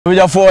We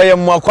are for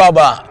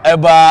Mwakwaba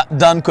Eba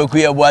Dan Kwaku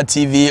Yeboah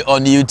TV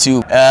on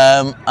YouTube.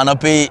 And I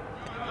pay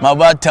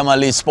my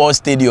Tamale Sports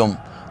Stadium.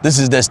 This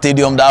is the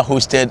stadium that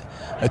hosted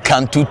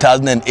CAN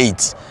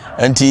 2008.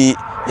 And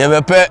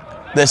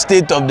the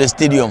state of the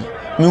stadium.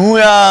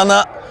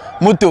 Mihuana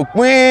Mutuk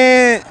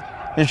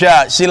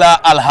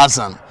Shilla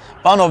Alhassan,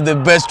 one of the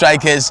best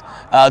strikers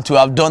to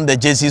have done the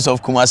jerseys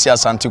of Kumasi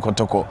Asante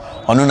Kotoko.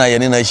 Onuna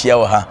yenina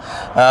Yeboah.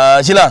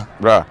 Shilla,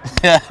 bra.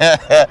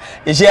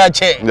 Ishia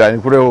che. Ya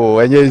nikure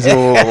enyezo.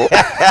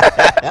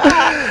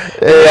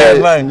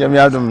 Man, nyami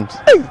adum.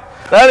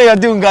 That you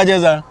do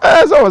ngajeza.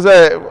 So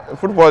say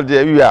football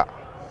there we are.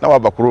 Now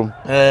abakrum.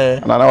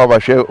 And now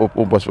abashe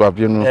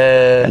opposwapinu.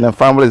 And then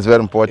family is very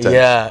important.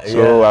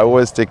 So I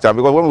always take time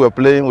because when we were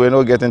playing we were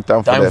not getting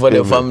time for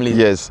the family.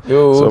 Yes.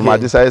 Yo, so my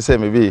decided say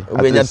maybe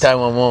when your time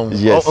mom.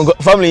 Yes.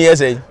 Family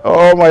yes eh.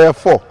 Oh my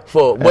 4.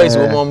 Boys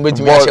mom bet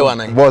me share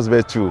one. Boys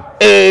bet 2.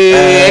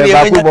 Eh,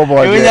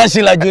 when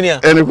Shilla Junior.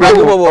 And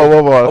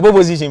what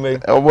position be?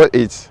 About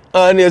 8.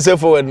 And you say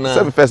forward now.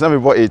 Some first time we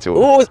bought 8.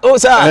 Oh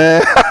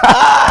sir.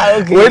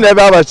 Okay. We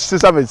never have a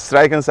system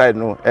striking side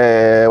no.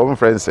 One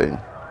friend saying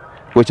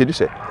what you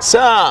say?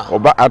 Sir.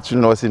 Oba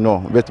actually no say no,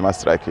 bet my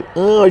strike it.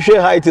 Oh,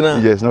 share height now.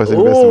 Yes, no say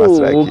best my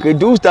strike. Okay,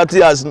 do start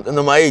as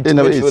number 8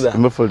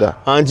 midfielder.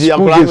 And you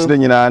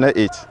are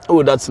 8.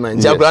 Oh, that's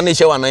nice. You plan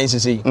share 1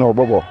 see. No,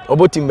 bobo.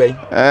 Obo team bay.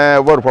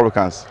 What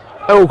Republicans?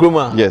 Oh,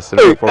 Kruma. Yes,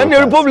 Republicans. And the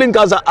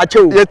Republicans are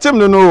acho. Your team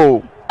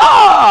no.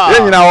 Ah!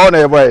 Then you know on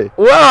boy.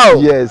 Wow.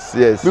 Yes.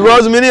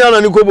 Because many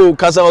are Nikobo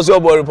Kasa was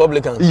about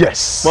Republicans.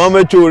 Yes.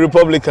 Mama to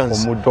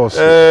Republicans.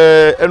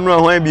 And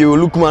when you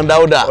look man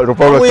Dauda.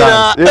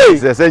 Republicans.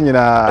 Yes, you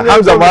know.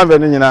 Hamza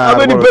Mohamed, you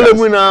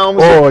know.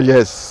 Oh,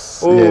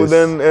 yes. Oh,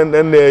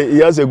 then he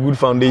has a good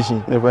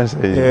foundation.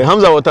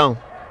 Hamza what town?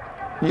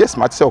 Yes,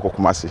 Matse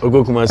Kumasi.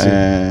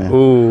 Kumasi.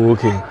 Oh,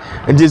 okay.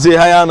 And you say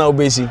higher now,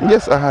 basically?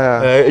 Yes,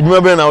 higher. You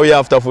remember now you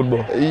after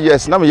football?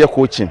 Yes, now we are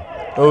coaching.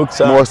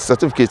 Okay. More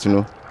certificate, you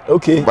know.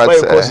 Okay. But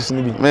why courses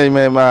maybe?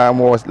 My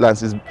more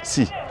lances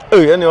C. Oh,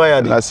 anyway,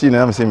 I see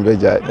now I'm saying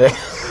beja.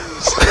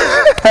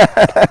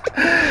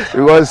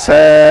 Because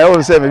I want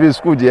to say maybe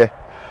school there.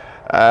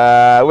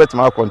 Wait,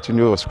 my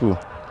continue school.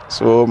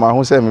 So my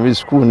home say maybe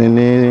school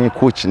any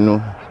coaching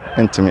no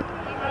intimate.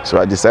 So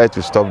I decided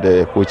to stop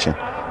the coaching.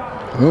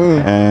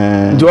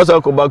 Do you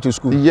also go back to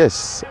school?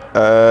 Yes.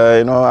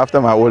 You know,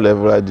 after my O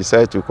level, I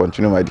decided to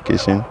continue my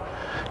education.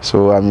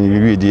 So I'm in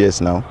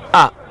UEDS now.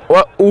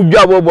 What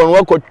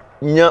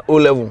O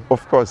level?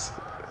 Of course.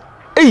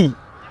 Hey,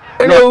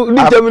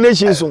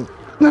 determination soon.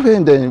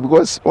 Nothing then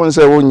because once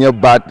I own your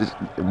bad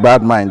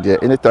mind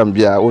there, anytime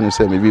I want to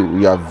say maybe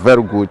you are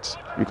very good,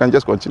 you can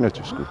just continue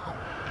to school.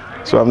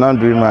 So I'm now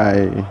doing my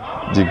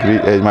degree,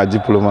 my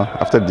diploma.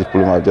 After the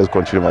diploma, I just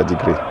continue my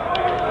degree.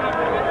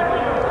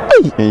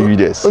 In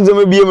UEDS.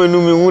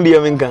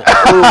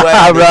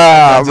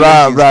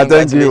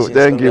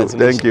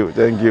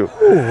 Thank you.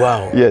 Oh,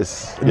 wow.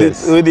 Yes.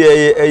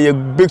 A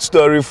big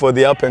story for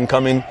the up and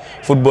coming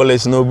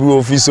footballers. No, we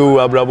official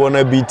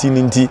Abrabona beating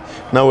inti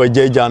now we're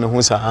Jejan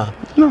Husa.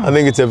 I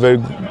think it's a very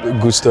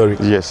good story.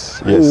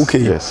 Yes. Okay.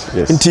 Yes.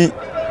 Inti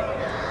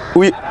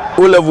we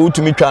all level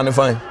to me trying to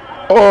find.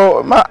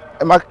 Oh, my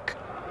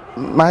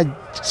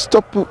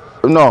stop.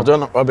 No,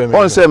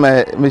 on say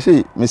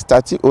me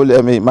started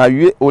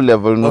my O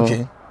level no.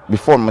 Okay.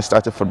 Before I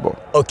started football.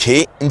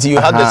 Okay, until you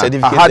had the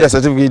certificate. I had the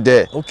certificate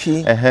there.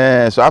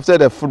 Okay. So after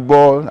the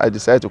football, I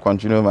decided to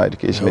continue my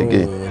education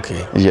again.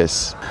 Okay.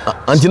 Yes.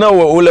 Until now,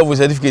 O level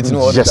certificate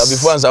no order. Yes.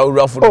 Before I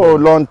started football. Oh,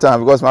 long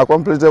time because I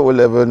completed O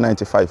level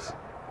 95.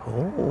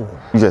 Oh.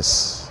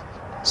 Yes.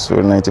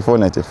 So 94,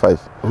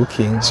 95.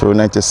 Okay. So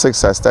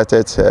 96, I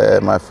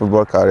started my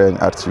football career in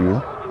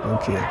RTU.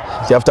 Okay.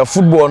 So after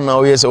football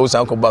now, yes, I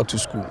also come back to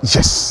school.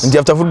 Yes. And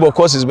after football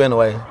courses, been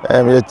away.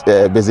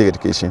 Basic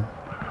education.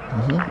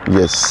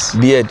 Yes.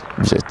 B.Ed.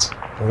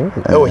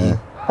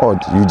 Oh,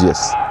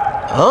 UDS.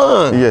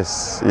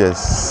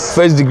 Yes.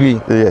 First degree.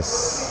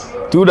 Yes.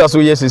 2 that's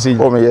what yes you say.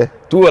 Oh, yeah.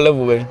 2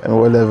 level way. And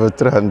O level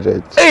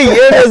 300. Hey,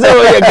 that's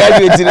how you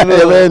graduated.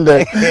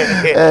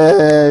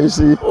 You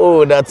see.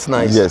 Oh, that's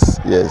nice.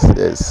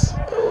 Yes.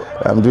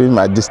 I'm doing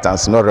my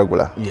distance, not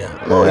regular. Yeah.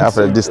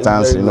 After the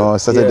distance, you know,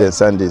 Saturday and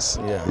Sundays,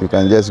 you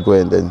can just go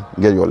and then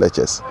get your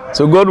lectures.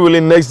 So God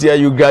willing, next year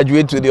you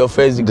graduate with your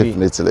first degree.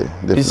 Definitely.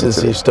 This is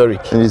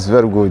historic. And it's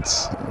very good.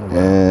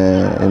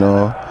 You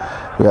know,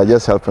 we are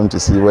just helping to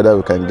see whether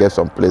we can get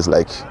some place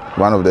like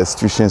one of the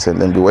institutions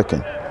and then be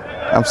working.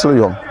 I'm still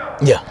young.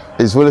 Yeah.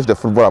 It's only the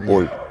football I'm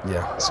old.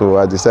 Yeah. So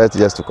I decided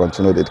just to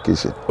continue the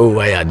education. Oh,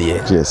 why are they?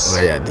 Yes.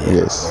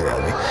 Yes.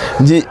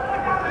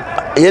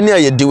 Any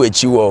you do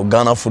with you or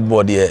Ghana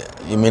football there,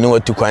 you may know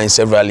what to coin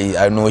severally.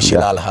 I know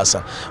Shilla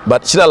Alhassan.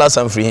 But Shilla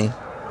Alhassan free him?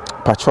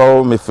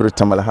 Patrol me for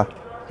Tamale.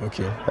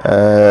 Okay.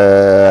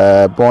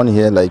 Born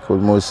here like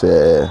almost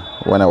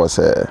when I was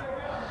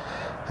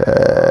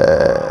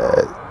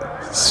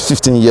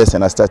 15 years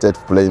and I started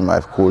playing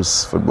my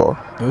school's football.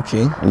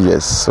 Okay.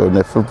 Yes, so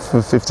the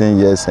 15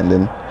 years and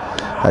then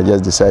I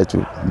just decided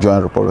to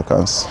join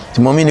Republicans.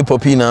 Mommy ni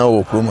popi na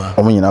o kroma.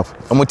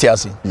 Omo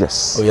tiase.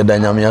 Yes. O ye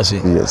danyame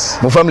ase. Yes.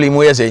 Mo family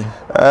mo ye say?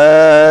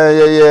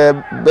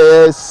 Yeah,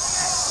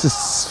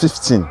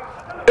 15.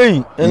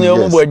 Hey, and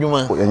you bo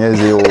adwuma.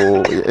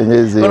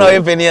 Enyeze. Ona we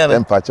penia na.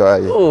 Empacho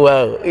aye. Oh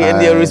wow.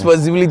 And your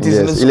responsibilities.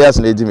 Yes. Elias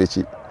na edi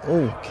mechi.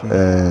 Okay.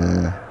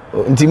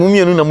 Nti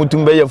mumienu na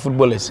mutumba ya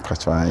footballers.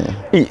 Pacho aye.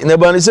 Na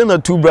ba ni say na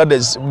two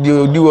brothers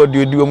do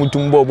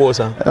mutumba boss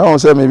ah. I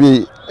want say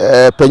maybe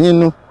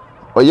panyinu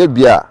oye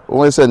bia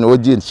when say no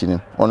odi nchi ni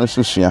ono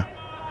susua.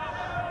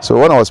 So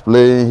when I was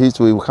playing, he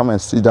would come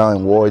and sit down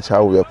and watch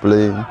how we were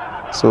playing.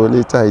 So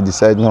later he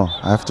decided, no,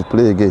 I have to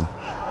play again.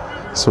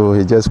 So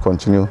he just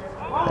continued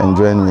and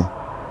joined me.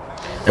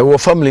 Your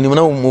family,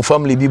 my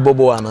family be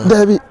Bobo ana.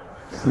 Debbie,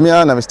 me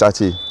and I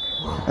started.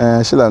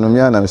 Shilla no me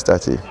and I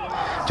started.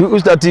 You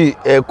started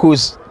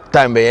course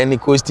time by any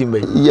course team by?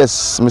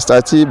 Yes,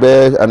 Mr. T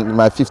by and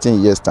my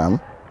 15 years time.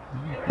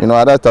 You know,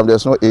 at that time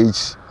there's no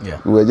age. Yeah.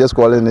 We were just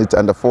calling it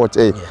under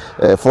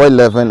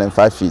 4'11" and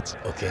 5 feet.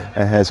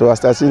 Okay. So I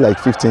started like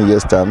 15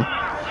 years time,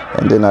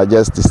 and then I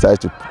just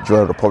decided to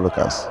join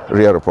Republicans,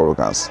 real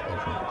Republicans.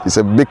 Okay. It's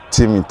a big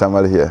team in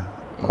Tamale here.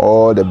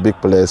 All the big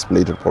players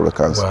played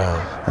Republicans.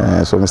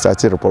 Wow. So we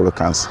started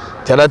Republicans.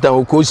 Tell that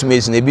time coach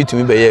mates maybe to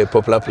me by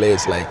popular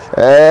players like.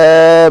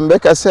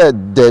 Like I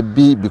said, there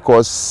be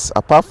because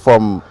apart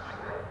from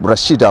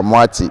Rashid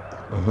Amwati,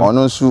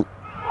 also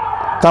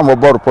time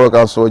about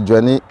Republicans so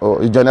journey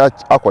a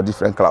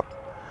different club.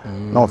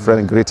 No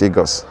friend Great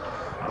Eagles.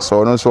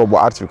 So also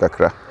about Arts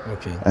Kakra.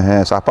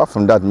 Okay. So apart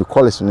from that, we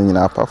call it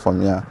apart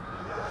from here.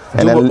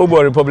 And then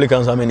about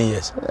Republicans how many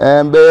years?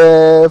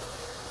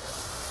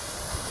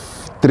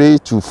 3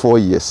 to 4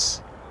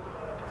 years.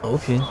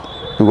 Okay.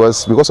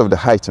 Because of the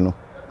height, you know.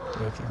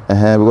 Okay.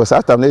 Because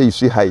at time you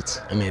see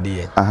height. I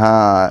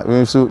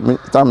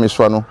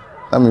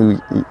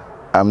mean,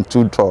 I'm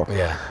too tall.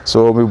 Yeah.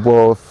 So we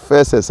bought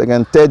first and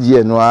second, third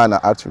year no na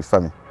archery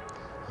family.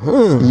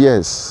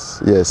 Yes.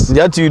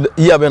 That you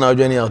have been out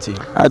joining out here?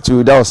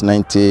 Actually, that was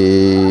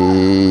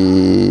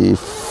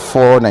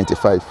 94,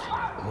 95.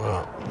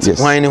 Wow. Yes.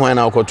 Why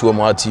now go to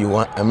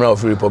a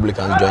of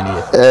Republicans join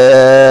here?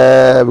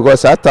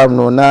 Because at time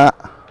no na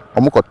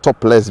omuko top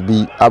players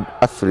be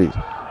free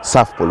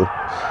South Polo.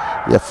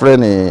 Your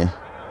friend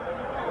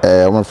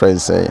my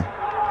friend say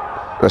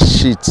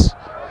Rashid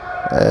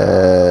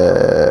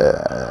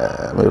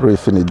my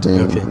refined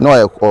okay. No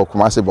or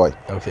Kumasi boy.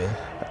 Okay.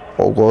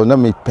 Or go na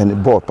me penny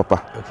ball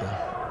papa. Okay.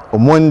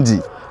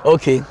 Omondi.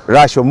 Okay.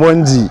 Rash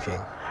Omondi. Okay.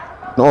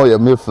 No your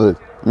midfield.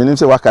 Meaning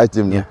say waka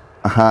team. Yeah.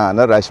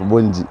 Na Rash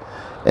Omondi.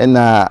 And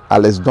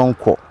Alex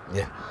Donko.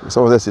 Yeah.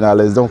 Some of us in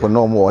Alex Donko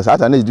no more. So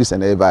I need this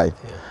and everybody.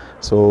 Yeah.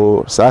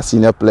 So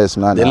senior players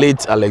now. The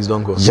late Alex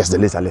Donko. Yes, the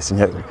late Alex.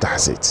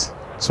 That's it.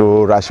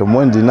 So Rash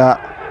Omondi na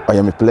I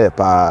am a player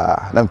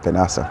pa na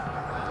penasa.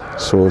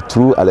 So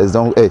through Alex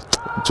Donko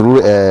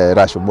through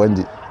Rash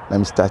Omondi na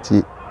me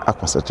started a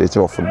concentrate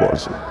on football.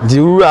 So.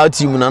 The rural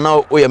team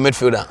now we are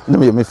midfielder. No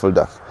me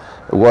midfielder.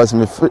 It was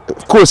me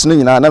course no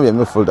na me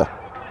midfielder.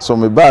 So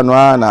me ba no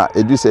na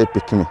edu say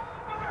pick me.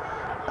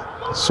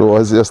 So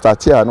as you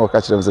start here no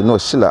catch them say no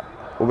Shilla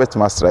over to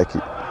my strike.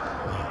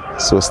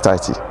 So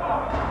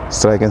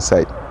striking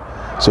side.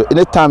 So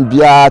anytime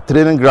be a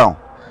training ground.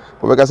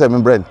 We can say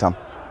me brain time.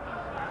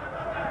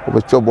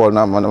 Over your ball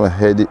na man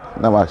head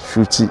na ma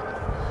shoot it.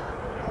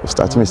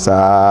 Start me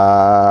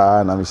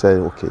sa na me say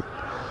okay.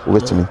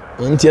 Wait to me.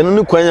 Nti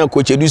no kwanya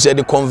coach Edu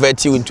said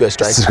convert you into a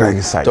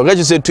striking side. So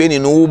you say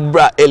training no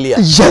bra earlier.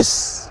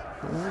 Yes.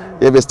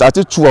 If we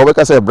started 2 we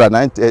can say bra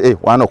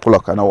 1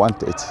 o'clock and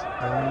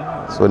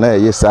 1:30. So now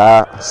yes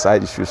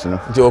side issues you know.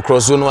 Your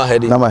cross zone wa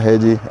heady. Na my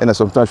heady and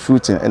sometimes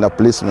shooting and a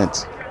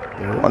placement.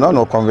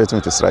 No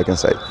converting to striking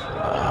side.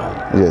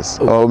 Yes.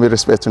 Oh, we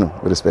respect you.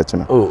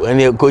 Oh,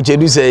 and coach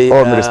Edu say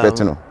me respect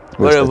you.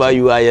 Wherever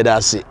you are,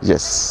 that's it.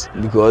 Yes.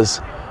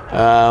 Because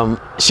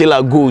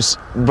Shilla Goose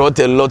brought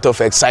a lot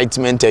of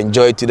excitement and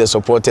joy to the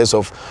supporters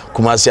of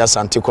Kumasi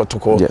Asante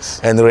Kotoko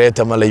and Royal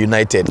Tamale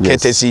United. Yes.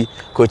 Courtesy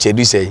Coach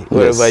Edu say,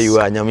 wherever you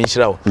are,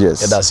 Nyamishrao.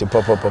 Yes. That's it.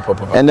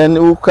 And then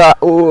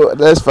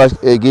let's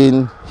first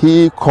again,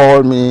 he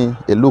called me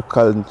a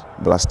local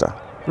blaster.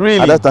 Really?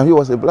 At that time, he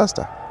was a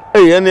blaster.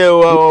 Hey, and I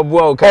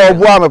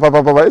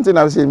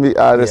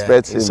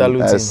respect him.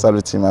 I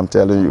salute him, I'm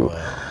telling you. Wow.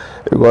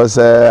 Because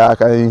I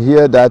can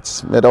hear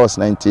that was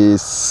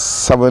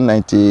 97,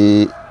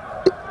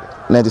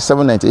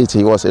 98,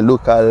 he was a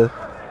local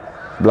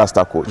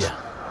blaster coach. Yeah.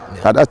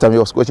 At that time, he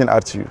was coaching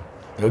archery.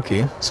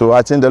 Okay. So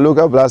I think the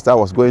local blaster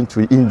was going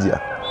to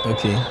India.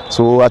 Okay.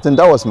 So I think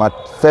that was my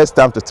first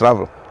time to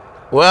travel.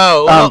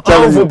 Wow. I'm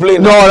telling you.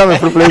 Plane. No, I'm a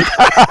free plane.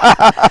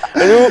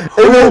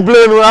 Even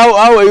plane,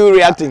 how are you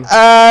reacting?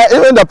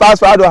 Even the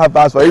passport, I don't have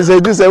passport. He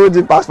said, this is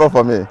a passport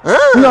for me.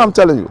 No, I'm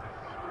telling you.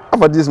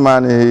 For this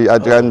man, I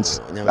don't.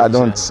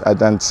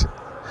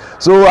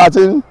 So I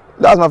think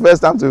that's my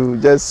first time to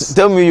just...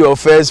 Tell me your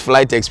first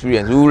flight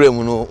experience. Who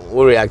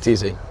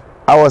reacted?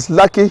 I was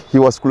lucky he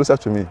was closer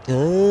to me.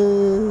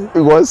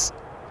 It was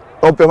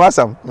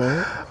Opemasam.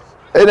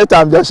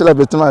 Anytime just like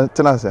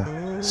tenants.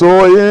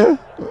 So yeah,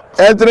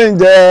 entering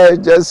there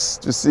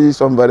just to see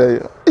somebody.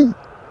 Hey,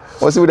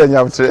 what's it with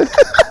the trade?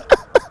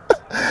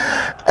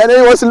 And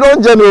it was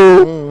long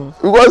journey.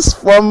 Because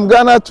from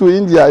Ghana to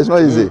India it's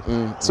not easy.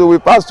 So we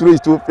passed through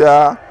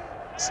Ethiopia,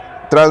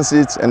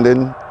 transit, and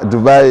then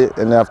Dubai,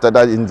 and after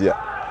that India.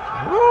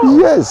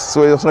 Yes,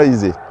 so it was not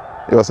easy.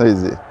 It was not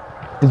easy.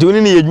 Do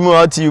you need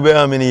more to you?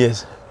 How many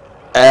years?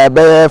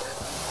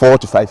 4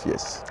 to 5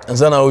 years. And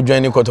so now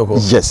joining Kotoko.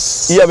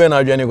 Yes. You have been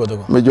joining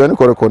Kotoko. Me joining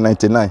Kotoko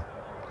 99.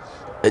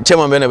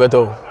 Chairman Ben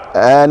beto.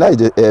 Na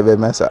ebe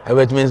mensa.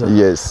 Ebe mensa.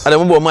 Yes. And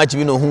the match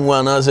we know who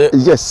won answer.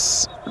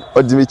 Yes.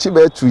 Odimichi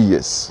be 2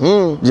 years.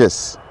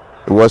 Yes.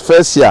 It was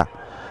first year.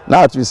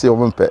 Now we say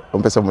on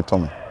person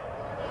mutom.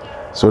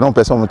 So no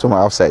person mutom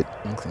outside.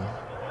 Okay.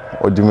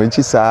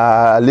 Odimichi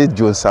sa late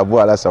John Sabo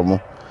ala samo.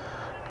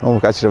 No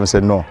catch them say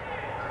no.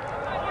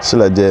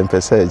 Shilla je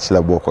mpese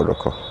Shilla bo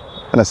Kotoko.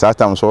 And I sat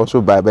time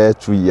so by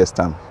 2 years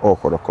time or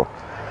Kotoko.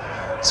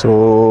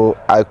 So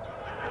I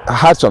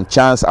had some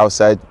chance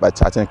outside,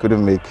 but I think I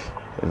couldn't make.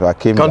 If I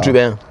came country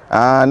down.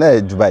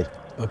 No, Dubai.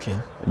 Okay.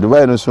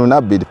 Dubai no soon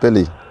not be the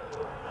pele.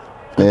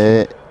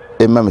 Me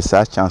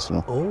chance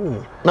no.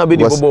 Oh. Now be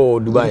the bobo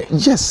Dubai.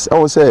 Yes, I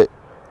would say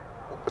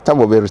time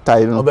will be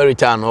retired. No. Be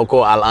retired no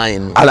call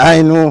Al-Ain.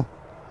 Al-Ain no.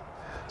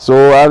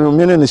 So I'm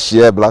meaning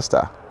share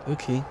blaster.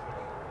 Okay.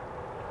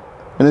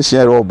 Meaning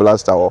share all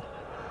blaster.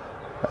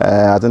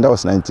 I think that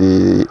was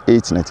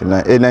 98,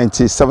 99,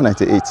 97,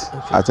 98. Okay.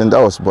 I think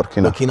that was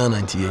Burkina. Burkina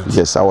 98.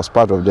 Yes, I was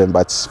part of them,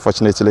 but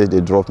fortunately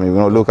they dropped me. You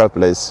know, local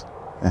place,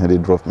 and they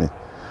dropped me.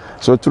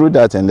 So through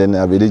that, and then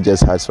I really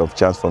just had some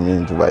chance for me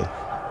in Dubai.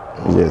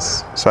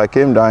 Yes. So I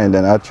came down, and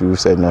then Atu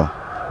said no,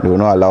 they will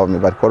not allow me.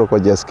 But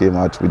Kotoko just came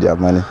out with their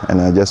money, and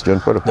I just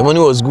joined Kotoko. The money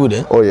was good,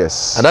 eh? Oh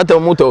yes. At that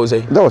time, what was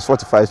it? That was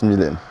 45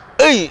 million.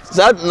 Hey,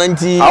 that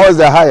 90. I was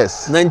the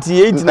highest.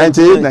 98,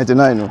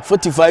 99. No.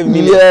 45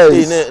 million.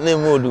 Yes.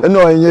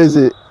 No, yes.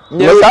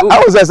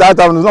 I was at that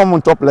time, no more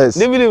topless.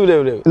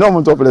 No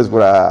more topless,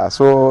 bro.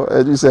 So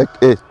you said,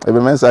 hey, a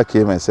man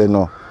came and said,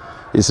 no,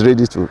 he's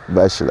ready to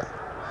buy Shilla.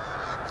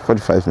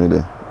 45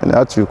 million. And I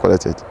had to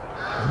collect it.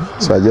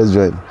 So I just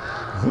joined.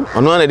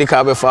 And one of the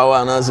car before,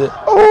 and I said,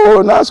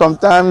 oh, now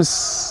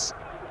sometimes,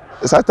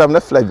 sometimes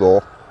left flag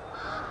go.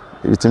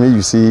 To me,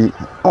 you see,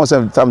 I want to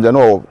say time you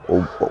know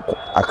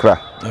Accra.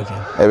 Okay.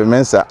 Every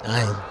mensa.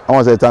 I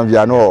want to say time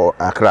you know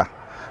Accra.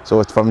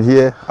 So from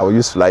here, I will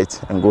use flight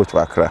and go to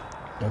Accra.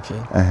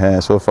 Okay.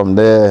 So from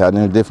there, I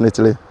know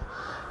definitely,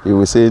 you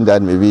were saying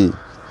that maybe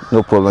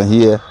no problem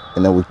here,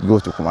 and then we go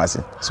to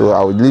Kumasi. So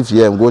I would leave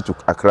here and go to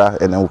Accra,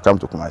 and then we'll come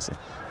to Kumasi.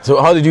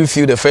 So how did you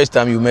feel the first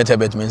time you met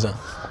Herbert Mensah?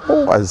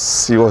 Oh,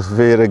 he was a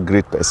very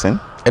great person.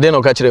 And then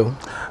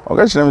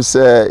Okachirem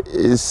said,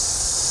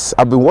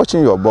 I've been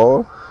watching your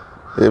ball.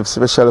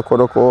 Especially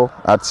Kotoko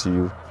at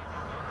you.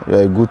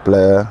 You're a good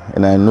player,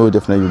 and I know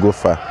definitely you go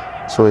far.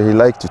 So he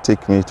liked to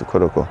take me to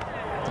Kotoko.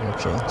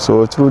 Okay.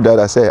 So through that,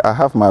 I said, I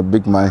have my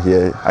big man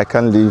here. I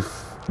can't leave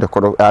the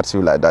Kotoko at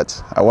you like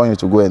that. I want you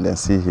to go and then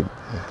see him.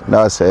 Okay.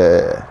 That was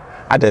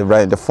Ade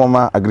Brian, the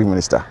former agri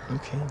minister.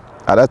 Okay.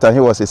 At that time, he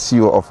was a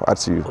CEO of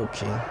RTU.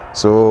 Okay.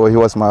 So he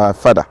was my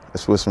father,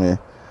 excuse me.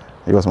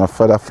 He was my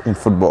father in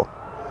football.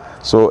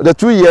 So the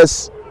 2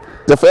 years.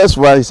 The first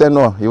one, he said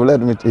no, he will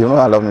not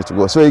allow me to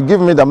go. So he gave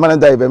me the money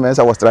that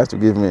Mensah was trying to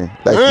give me,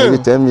 like maybe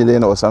 10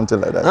 million or something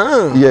like that.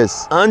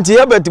 Yes. And he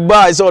had to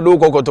buy so do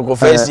Kotoko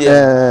first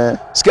year.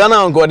 Scanner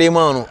on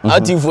Kodemano,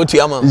 acting for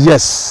Tiama.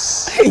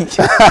 Yes.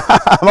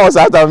 I was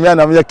out of me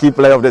and I'm a key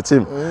player of the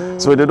team.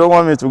 So they don't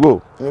want me to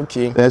go.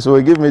 Okay. And so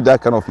he gave me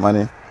that kind of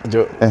money. He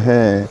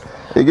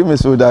gave me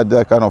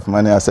that kind of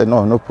money. I said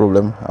no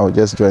problem. I'll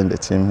just join the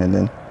team and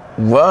then.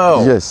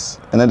 Wow. Yes.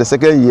 And then the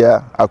second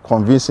year, I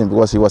convinced him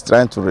because he was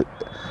trying to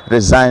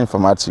resign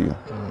from RTU.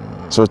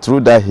 So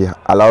through that, he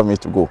allowed me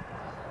to go.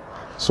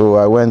 So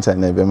I went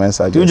and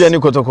Mensah. You joined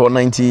Kotoko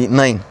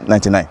 99?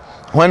 99.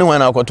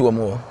 When I got to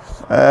more?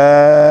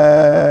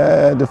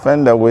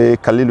 Defender way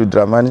Khalilu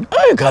Dramani.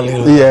 Hey,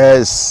 Khalilu.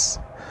 Yes.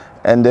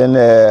 And then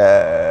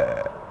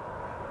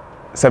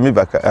Sami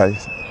Bakai.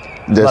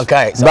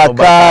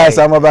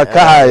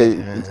 Bakai.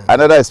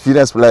 Another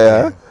experienced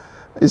player.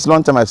 It's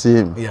long time I've seen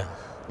him. Yeah.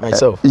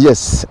 Myself.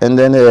 Yes, and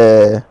then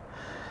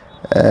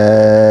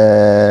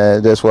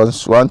there's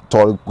one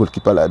tall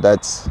goalkeeper like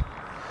that,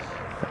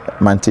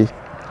 Manti.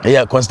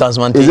 Yeah, Constance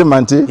Manti. Is it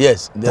Manti?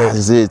 Yes.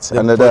 That's it.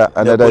 Another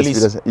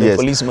experience. Yes.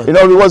 Policeman. You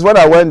know, because when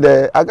I went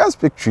there, I can't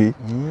speak Tree,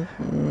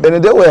 and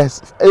they were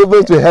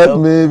able to help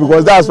me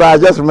because that's why I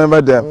just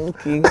remember them.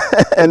 Okay.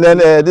 And then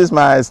this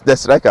man is the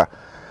striker.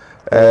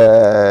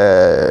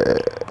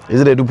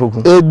 Is it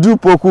Edupoku?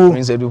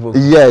 Edupoku.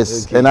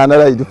 Yes, okay. And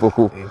another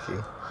Edupoku.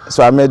 Okay.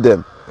 So I met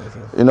them.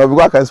 Okay. You know,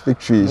 because I can speak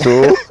Tree,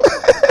 so.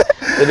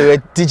 So they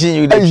were teaching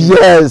you the tree.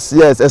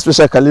 Yes,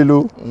 especially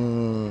Khalilu.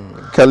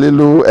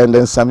 Khalilu and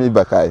then Sami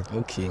Bakai.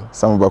 Okay.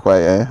 Sami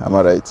Bakai, am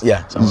I right?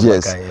 Yeah, Sami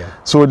Bakai, yeah.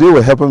 So they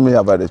were helping me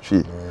about the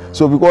tree.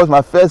 So because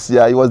my first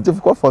year, it was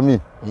difficult for me.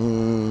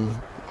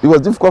 It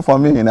was difficult for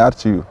me in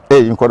RTU.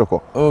 Hey, in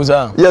Kotoko. Oh,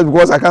 sir. Yes,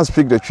 because I can't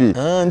speak the tree.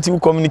 Until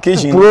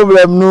communication.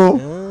 Problem,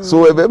 no.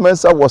 So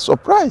Ebenezer was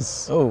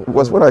surprised. Oh.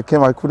 Because when I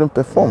came, I couldn't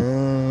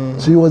perform.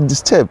 So he was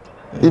disturbed.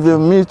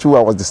 Even me too,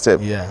 I was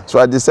disturbed. Yeah. So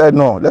I decided,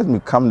 no, let me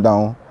calm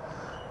down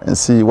and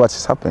see what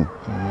is happening.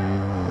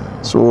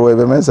 So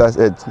Ebenezer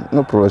said,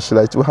 no problem,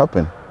 Shilla, it will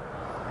happen.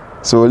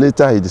 So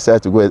later he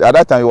decided to go. At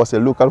that time, he was a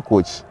local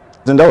coach.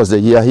 Then that was the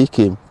year he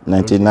came,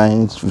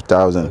 99,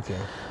 2000. Okay.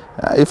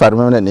 If I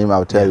remember the name,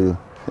 I'll tell you.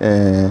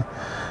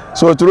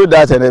 So through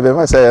that, and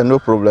Ebenezer said, no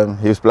problem.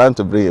 He was planning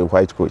to bring a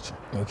white coach.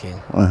 Okay.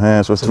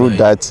 So through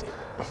that,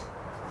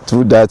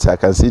 I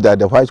can see that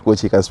the white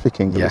coach, he can speak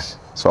English. Yeah.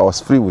 So I was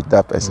free with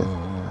that person.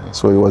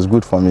 So it was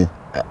good for me.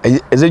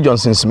 Is it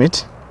Johnson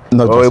Smith?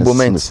 No, or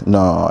Johnson Smith.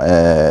 No.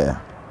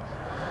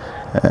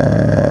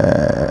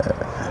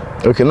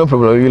 Okay, no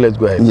problem. You let's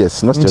go ahead.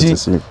 Yes, not Johnson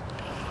Smith.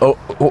 Oh,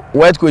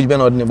 white coach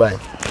Ben or nearby?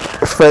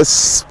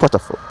 First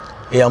Potterfield.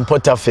 Ian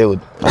Potterfield.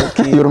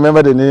 Okay. You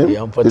remember the name?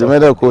 Ian You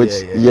remember the coach?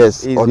 Yeah.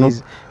 Yes.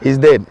 He's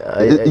dead.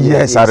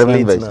 Yes, I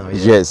remember. Now,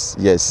 Yes.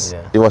 Yeah.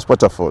 It was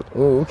Potterfield.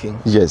 Oh, okay.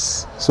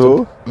 Yes.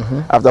 So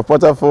after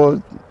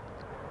Potterfield,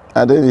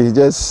 and then he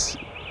just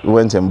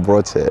went and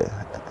brought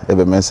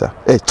Ebenezer,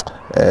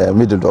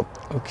 middle up.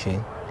 Okay.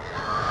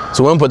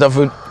 So when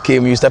Potterfield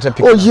came, you started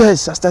picking up? Oh,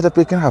 yes, I started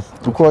picking up.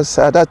 Because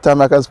at that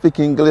time I can speak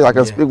English, I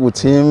can speak with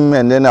him,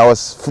 and then I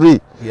was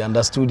free. He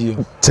understood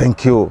you.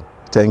 Thank you.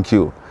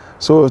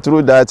 So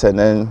through that, and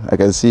then I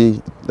can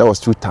see that was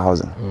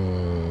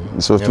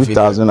 2000. So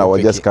 2000, I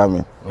was just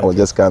coming.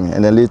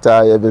 And then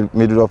later,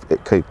 middle up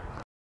came.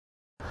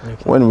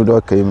 Okay. When middle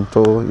up came,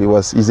 so it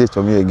was easy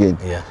for me again.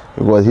 Yeah.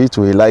 Because he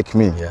too, he liked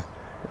me. Yeah.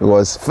 It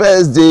was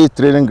first day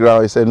training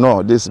ground. He said,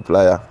 no, this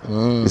player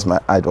is my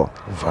idol.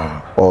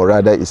 Wow. Or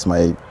rather, it's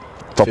my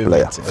top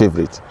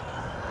favorite.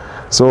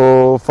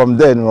 So from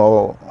then,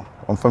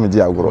 I'm from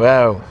Diagoro.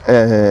 Wow.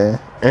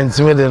 And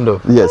Sweden,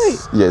 though?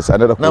 Yes,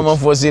 another coach. Now, I'm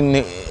forcing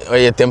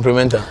your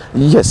temperamental.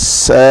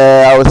 Yes,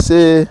 I would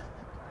say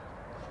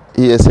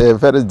he is a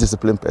very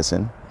disciplined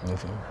person.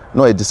 Okay.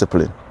 Not a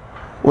discipline.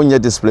 When you're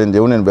disciplined,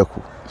 you won't be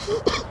cool.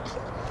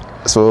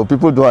 So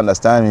people don't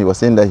understand. He was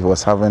saying that he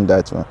was having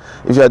that.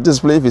 If you are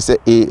disciplined, if you say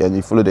A and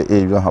you follow the A,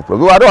 you don't have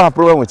problem. Well, I don't have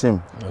problem with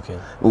him. Okay.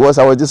 Because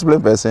I was a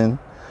disciplined person.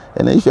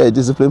 And if you are a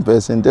disciplined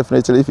person,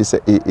 definitely if you say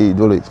A, you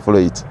don't follow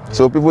it. Yeah.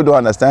 So people don't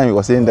understand. He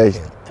was saying that.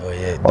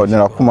 Or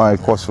then I come and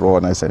course raw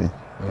and I say.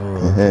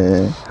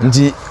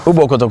 Nti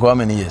Yeboah Kotoko how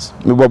many years?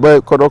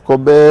 Yeboah Kotoko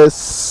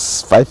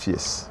 5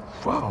 years.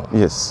 Wow.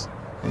 Yes.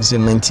 It's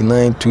in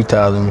 99,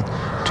 2000,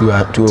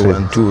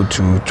 2001, 2002,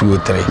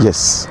 2003.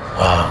 Yes.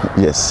 Wow.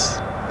 Yes.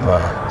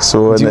 Wow.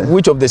 So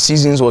which of the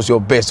seasons was your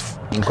best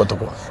in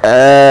Kotoko?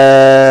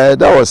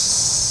 That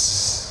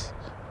was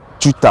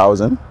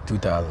 2000.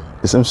 2000.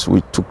 It seems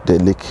we took the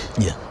league.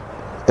 Yeah.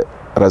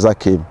 Raza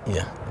came.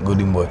 Yeah.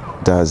 Golden boy.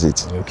 That's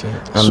it. Okay.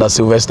 And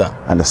Sylvester.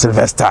 And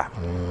Sylvester.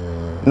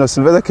 No,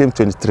 Sylvester came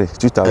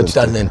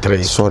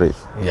 2003. Sorry.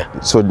 Yeah.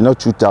 So not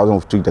 2000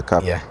 we took the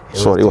cup. Yeah.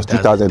 Sorry, it was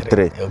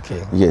 2003.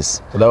 Okay.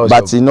 Yes. So that was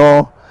but you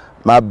know,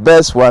 my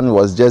best one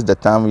was just the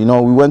time, you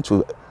know, we went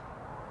to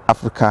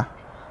Africa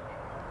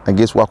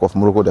against Kwaku of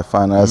Morocco, the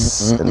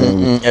finals. And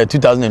then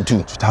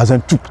 2002.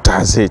 2002,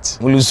 that's it.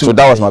 So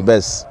that was my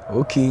best.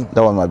 Okay.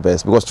 That was my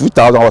best. Because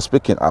 2000 I was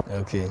picking up.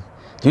 Okay.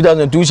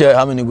 2002 share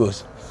how many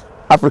goals?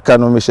 Africa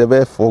no me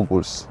share 4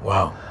 goals.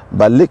 Wow.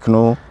 But Lake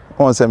no,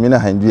 on semina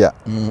Handia.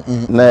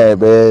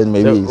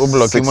 Maybe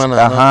 6.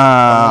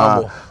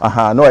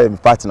 No, I'm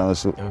partner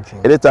also. Okay.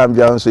 Every time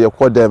you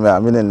call them, I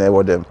mean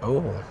never them.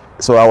 Oh.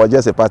 So I was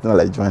just a partner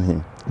like join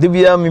him. The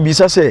BM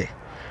Bisa say,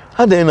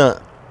 how then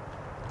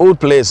old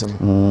players.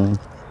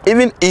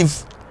 Even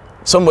if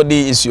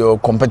somebody is your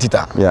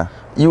competitor,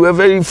 you were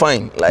very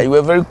fine, like you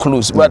were very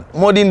close. But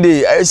modern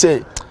day, I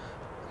say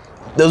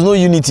there's no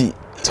unity.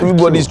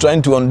 Everybody is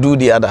trying to undo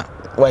the other.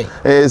 Why?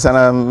 It's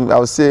I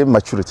would say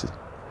maturity.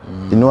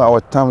 You know, our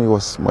time he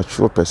was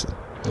mature person.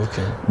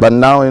 Okay. But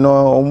now, you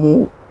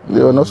know,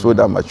 they were not so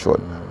that mature.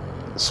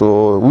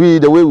 So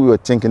the way we were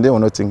thinking, they were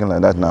not thinking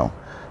like that now.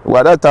 Well,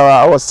 at that time,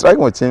 I was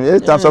striking with him.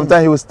 Every time,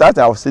 sometimes he would start,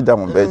 I would sit down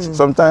on bench.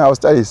 Sometimes I would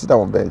start, he sit down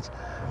on bench.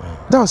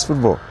 That was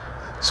football.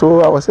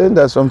 So I was saying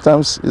that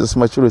sometimes it's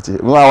maturity.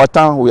 In our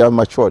time, we are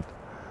matured.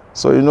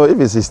 So, you know, if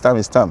it's his time,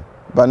 it's time.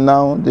 But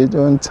now, they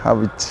don't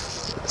have it.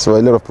 So,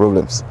 a lot of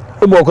problems.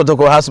 Yeboah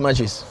Kotoko has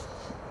matches.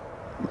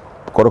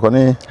 Kotoko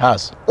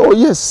has. Oh,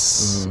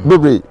 yes.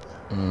 Baby.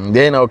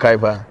 They know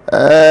Kaipa.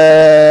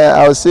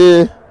 I would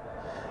say,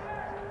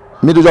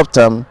 middle of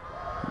term,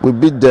 we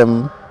beat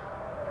them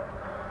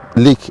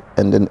league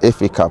and then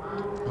FA Cup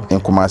in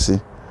Kumasi.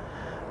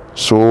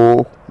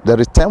 So, the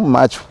return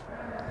match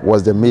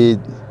was the May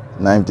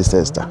 9th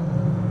disaster.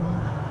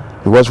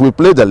 Because we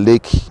played the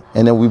league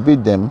and then we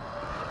beat them.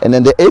 And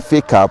then the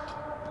FA Cup,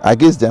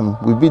 against them,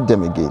 we beat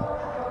them again.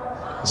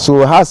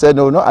 So I said,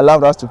 no, not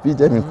allowed us to beat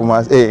them in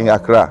Kumasi, in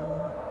Accra.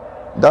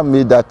 That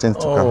made that thing to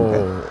come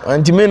again.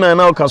 And you mean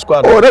now can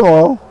squad? Oh,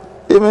 no.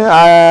 Even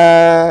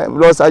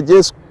I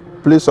just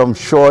play some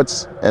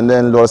shots, and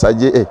then Lord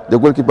Saje, the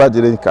goalkeeper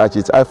didn't catch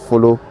it. I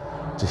follow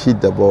to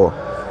hit the ball.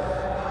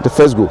 The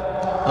first goal.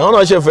 I don't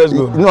know your first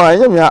goal. No, I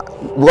am not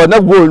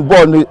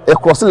ball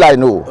across the line.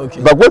 No,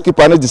 okay. But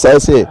goalkeeper no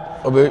decide say.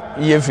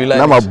 Okay, feel like.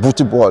 Now my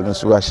booty ball no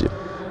so actually.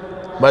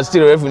 But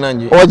still referee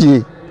nanji.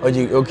 Oji.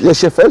 Okay.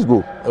 Yes, your first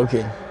goal.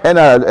 Okay. And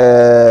our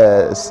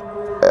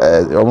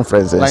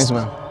friends.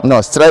 Linesman.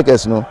 No,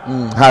 strikers no.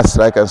 Hard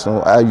strikers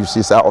no. I you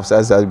see some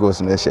offsides that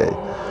goes in the share.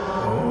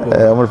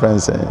 Our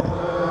friends.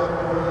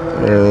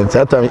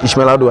 That time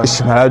Ishmael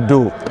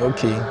Ado.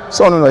 Okay.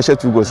 So no share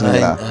 2 goals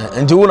now.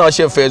 And you won't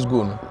share first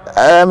goal.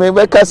 I mean,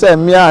 because say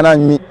me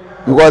and me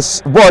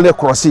because ball dey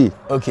cross it.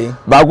 Okay.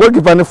 But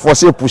goalkeeper no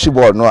force push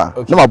ball no.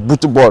 Okay. No ma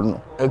boot ball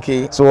no.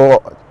 Okay.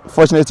 So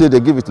fortunately they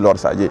give it to Lord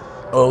Saje.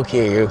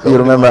 Okay. You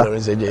remember?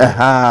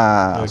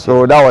 Okay.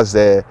 So that was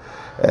the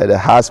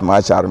last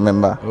match I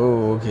remember.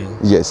 Oh, okay.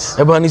 Yes.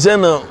 But he said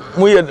no,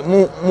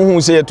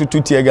 mu say to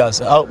 2 tear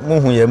gas. Mu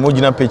here, mu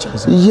gina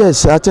pictures.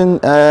 Yes, I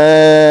think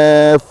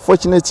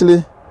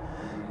fortunately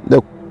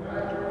the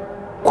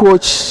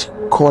coach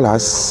called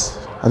us,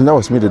 and that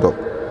was me the dog.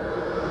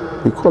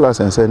 He called us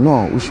and said,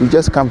 no, we should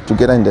just come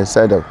together in the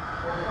side of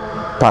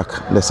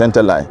park, the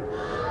center line.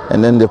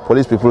 And then the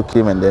police people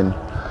came and then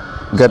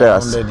gathered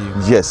us.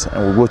 Yes,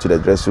 and we go to the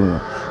dressing room.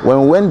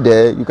 When we went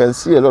there, you can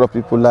see a lot of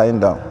people lying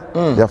down.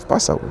 They have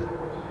passed away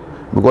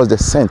because the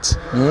scent,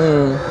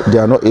 they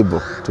are not able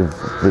to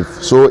breathe.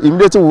 So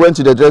immediately we went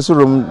to the dressing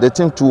room. The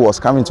team too was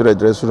coming to the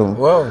dressing room.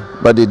 Wow.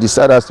 But they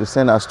decided to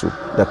send us to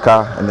the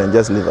car and then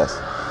just leave us.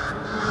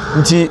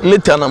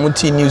 Later,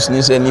 news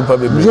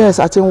yes,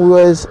 I think we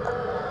were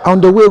on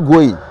the way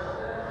going.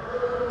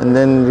 And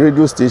then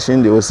radio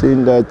station, they were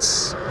saying that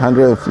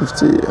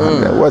 150,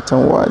 100, what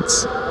and what.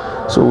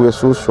 So we were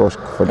so shocked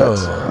for that.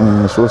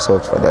 So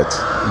shocked for that.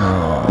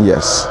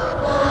 Yes.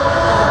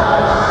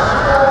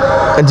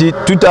 And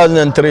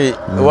 2003,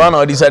 one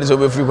of decided to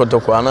be free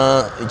Kotoko.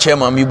 Ana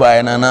chairman be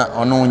by na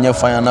ono nya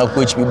fine na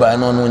coach be by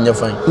na ono nya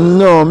fine.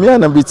 No, me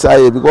and a bit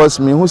tired because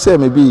me who say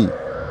maybe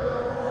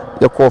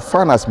the call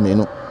finance me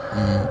no.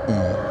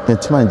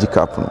 Intima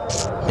Jikap no.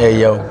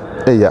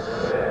 Yeah.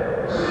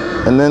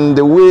 And then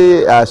the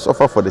way I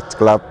suffer for the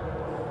club,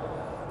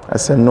 I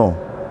said no.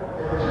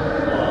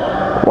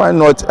 Why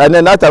not? And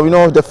then that time,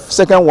 the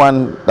second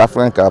one, the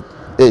African Cup,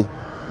 the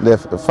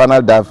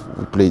final that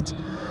we played.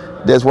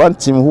 There's one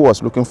team who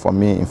was looking for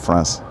me in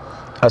France.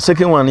 A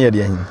second one here,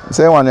 the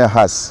second one here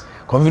has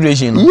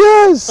Confederation.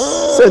 Yes.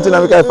 Central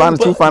America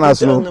found 2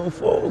 finals. No.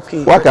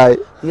 Okay. Wakai.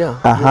 Yeah.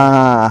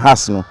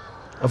 Has no.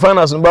 A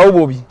finals no ba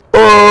Bobi.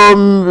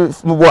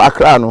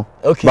 Accra no.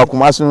 Okay. But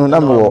Kumasi no na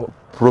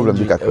problem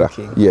with Accra.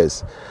 Okay.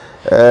 Yes.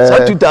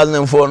 So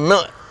 2004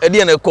 no.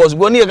 The course,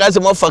 but you guys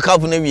are for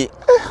cup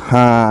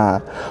na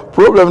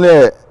problem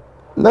there.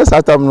 That's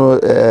how time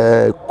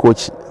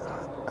coach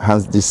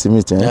Hans D.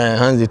 Smith.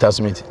 Hans D.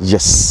 Smith.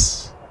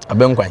 Yes.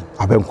 Abemkwai.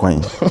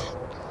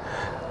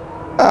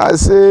 I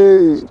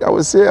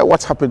would say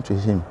what happened to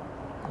him.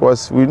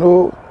 Because we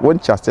know when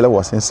Chancellor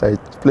was inside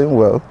playing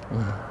well,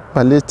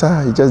 but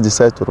later he just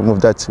decided to remove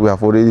that. We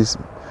have already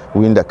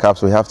win the cup,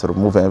 so we have to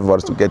remove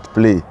everybody to get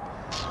play.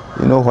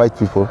 White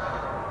people.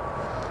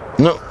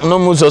 No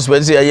more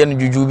suspect say I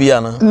juju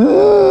biana.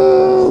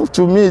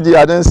 To me,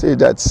 I didn't say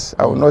that.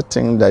 I would not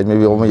think that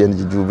maybe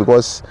juju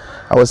because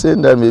I was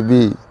saying that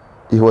maybe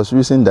he was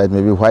using that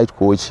maybe white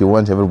coach. He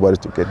wants everybody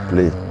to get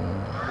play.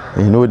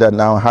 That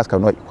now Hearts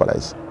cannot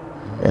equalize,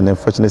 and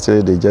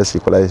unfortunately they just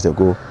equalized the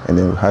goal, and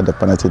then we had the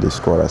penalty. They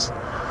scored us.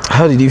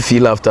 How did you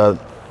feel after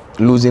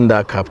losing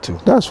that cup too?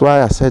 That's why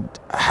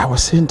I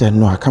was saying that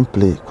no, I can't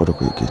play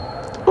Kotoko again.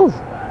 Oh,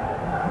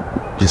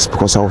 yes,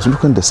 because I was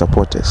looking at the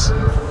supporters.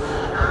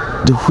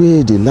 The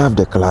way they love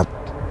the club,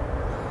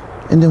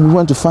 and then we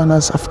went to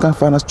finals, African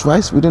finals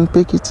twice. We didn't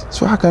pick it,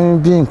 so how can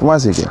we be in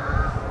Kumasi again?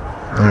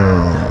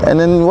 And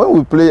then when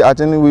we play, I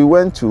think we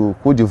went to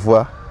Côte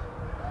d'Ivoire,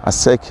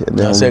 Asek, and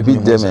then we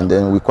beat them, and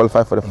then we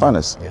qualified for the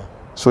finals. Yeah.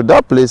 So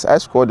that place, I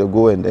scored a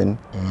goal, and then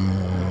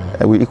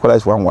we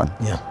equalized 1-1.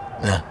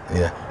 Yeah.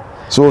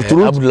 So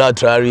through Abdullah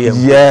Traore,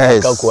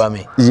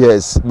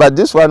 yes, but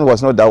this one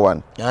was not that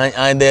one.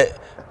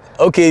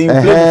 Okay, you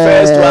played the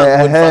first one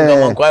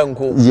with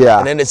Kwaku,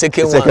 and then the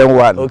second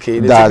one. Okay,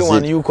 the second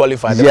one you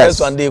qualified. The first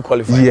one they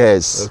qualified.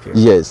 Yes, okay.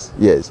 Yes.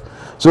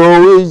 So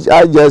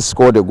I just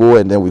scored a goal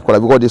and then we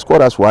qualified because they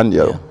scored us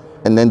 1-0.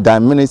 And then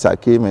 9 minutes I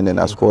came and then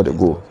I scored a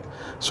goal. Okay.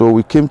 So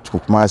we came to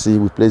Kumasi,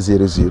 we played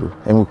 0-0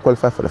 and we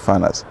qualified for the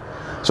finals.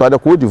 So at the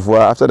Côte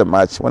d'Ivoire, after the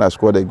match, when I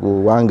scored a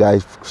goal, one guy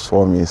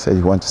saw me and said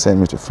he wanted to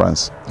send me to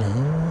France.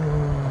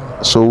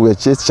 So we were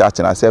just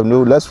chatting. I said,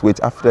 no, let's wait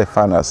after the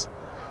finals.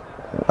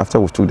 After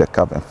we took the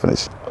cup and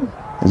finished.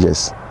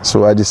 Yes.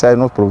 So I decided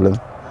no problem.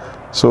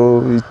 So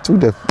we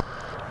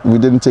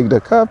didn't take the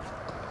cup.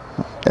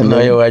 And now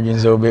you're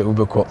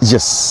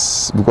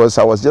yes, because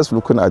I was just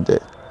looking at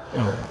the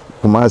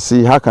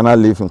Kumasi. How can I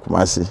live in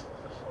Kumasi?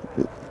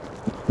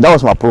 That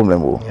was my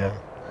problem. Yeah.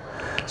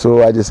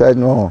 So I decided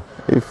no,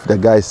 if the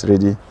guy is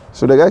ready.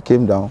 So the guy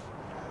came down.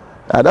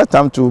 At that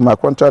time too, my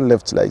contract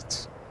left like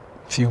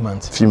Few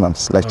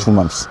months, like 2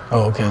 months.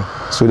 Oh, okay.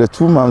 So the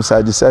 2 months,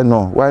 I decided,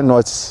 no, why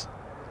not?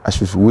 I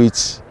should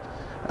wait.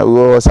 At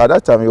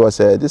that time, it was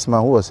this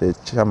man who was a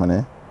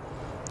chairman.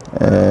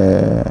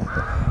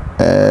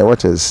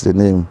 What is the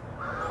name?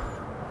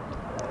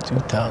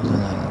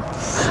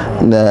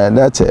 2004.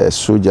 That's a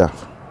soldier.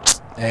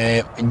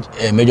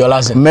 Major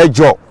Alhassan.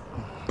 Major.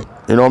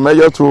 You know,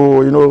 Major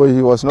too, you know,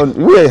 he was not,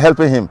 we were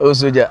helping him. Oh,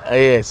 soldier,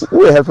 yes.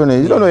 We were helping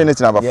him. You don't know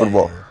anything about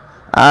football.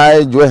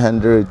 I joined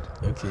 100.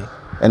 Okay.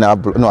 And our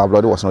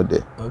brother was not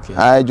there. Okay.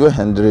 I joined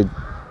 100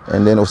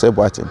 and then also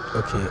Boatin.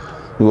 Okay.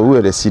 We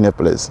were the senior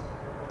players.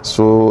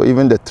 So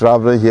even the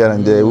traveling here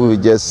and there, we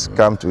would just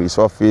come to his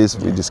office,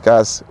 we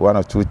discuss 1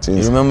 or 2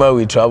 things. You remember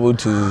we traveled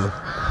to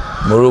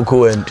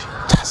Morocco and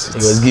he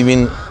was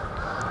given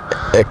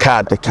a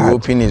card to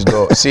open his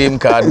door. Same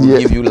card will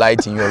give you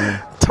light in your room.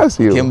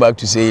 You. Came back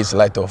to say it's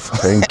light off.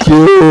 Thank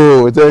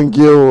you. Yeah.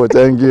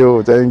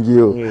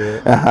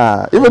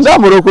 Even that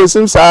Morocco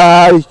seems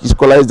he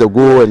equalized the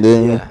goal and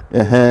then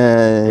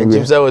and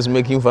Jimsa was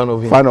making fun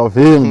of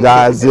him.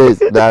 That's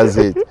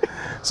it.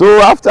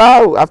 So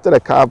after the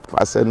cup,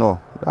 I said no.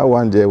 That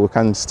one day we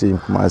can't stay in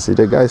Kumasi.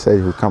 The guy said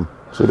he will come.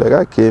 So the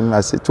guy came.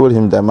 I told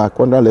him that my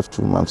contract left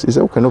 2 months. He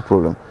said okay, no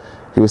problem.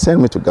 He will send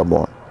me to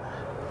Gabon.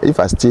 If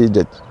I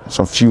stayed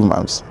some few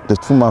months, the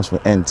 2 months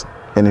will end.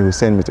 And he will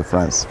send me to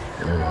France.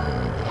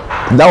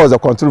 That was a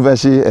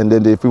controversy, and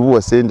then the people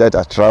were saying that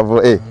I travel.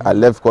 Hey, I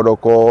left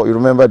Kotoko. You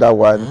remember that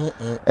one?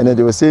 And then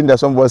they were saying that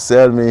somebody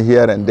sell me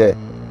here and there.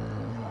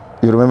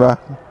 You remember?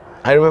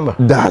 I remember.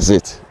 That's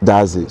it.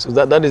 So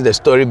that is the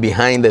story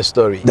behind the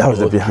story. That was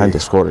the behind the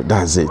story.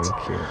 That's it.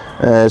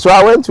 Okay. So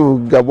I went to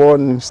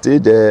Gabon,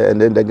 stayed there, and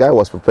then the guy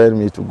was preparing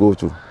me to go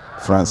to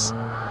France.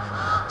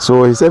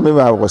 So he said maybe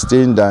I was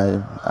staying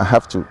there. I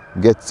have to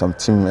get some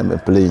team and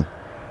playing.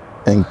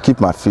 And keep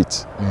my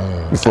feet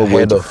before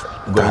going to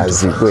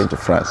France.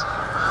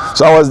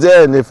 So I was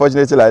there, and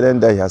unfortunately, like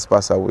then he has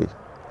passed away.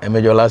 And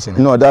Major Alhassan?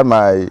 No, that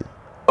my.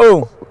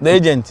 Oh, the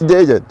agent. The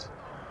agent.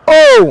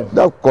 Oh,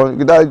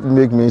 that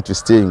make me to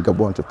stay in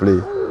Gabon to play.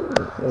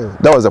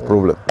 That was a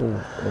problem.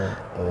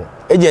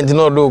 Agent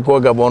no do ko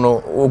Gabon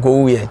no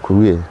ko uye.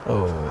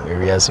 Oh,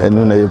 areas. And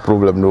no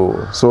problem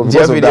no. So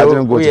because of that, I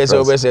didn't go to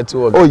France.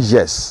 Oh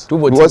yes.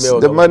 Because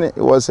the money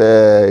was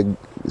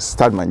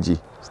Stade Manji.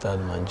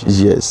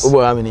 Yes.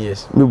 Over how many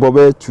years? Me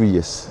bobe 2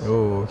 years.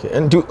 Oh, okay.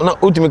 And do na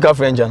ultimate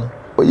French ano?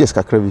 Oh yes,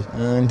 Kakrabi.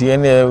 And the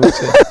end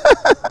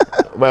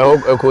by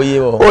Okoye.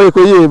 Oh,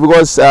 Okoye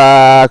because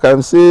I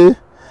can say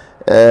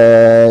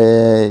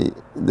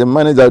the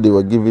money that they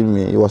were giving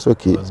me, it was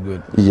okay. It was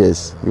good.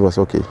 Yes, it was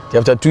okay.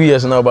 After 2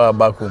 years now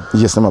back home?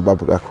 Yes, I'm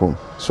back home.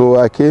 So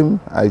I came,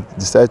 I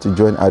decided to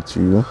join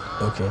RTU.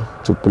 Okay.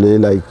 To play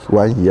like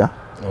 1 year.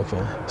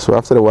 Okay. So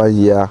after the 1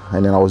 year,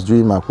 and then I was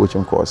doing my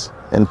coaching course.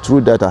 And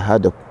through that, I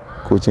had the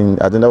coaching,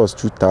 I think that was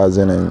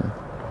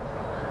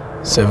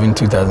 2007,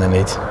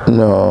 2008?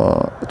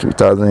 No,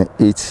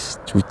 2008,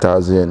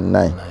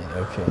 2009.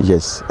 Okay.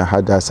 Yes, I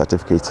had that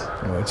certificate.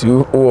 So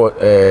you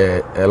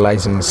a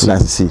license?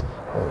 License.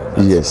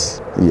 Yes.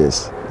 Okay.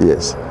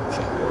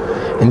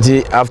 And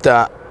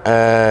after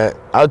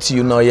out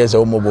you now, yes,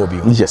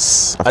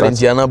 yes. I didn't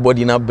see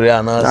anybody na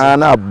bread.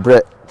 Na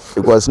bread.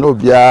 Because no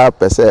beer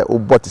per se,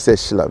 but it's a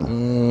Shilla.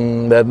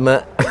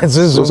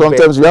 So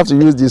sometimes you have to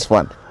use this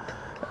one.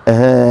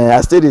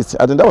 I stayed it.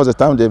 I think that was the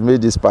time they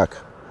made this pack.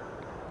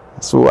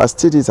 So I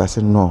stayed it. I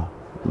said no.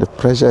 The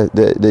pressure,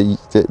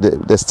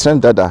 the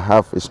strength that I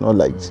have is not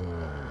like.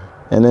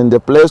 And then the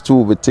players too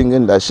will be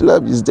thinking that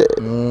Shilla is there.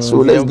 So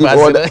let's give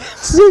all that.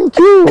 Thank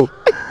you.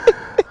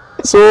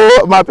 So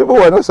my people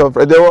were not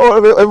surprised.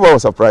 Everyone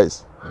was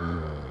surprised.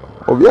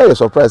 Oh, yeah, you're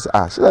surprised.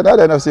 Shilla, that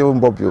I never say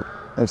Bob you.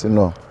 I said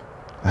no.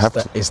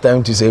 It's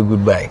time to say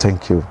goodbye.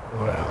 Thank you.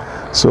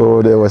 Wow.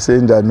 So they were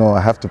saying that no,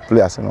 I have to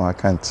play. I said no, I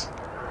can't.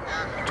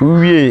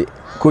 2 year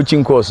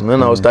coaching course,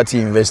 then I was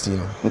starting investing.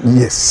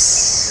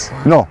 Yes.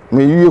 No,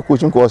 me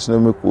coaching course, no,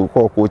 me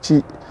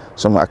coaching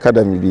some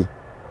academy,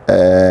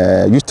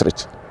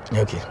 Utrecht.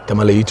 Okay,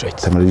 Tamale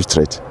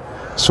Utrecht.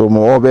 So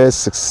more over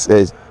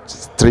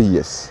 3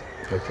 years.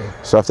 Okay.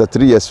 So after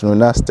 3 years, you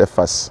know, step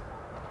fast.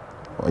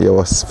 It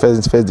was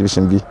first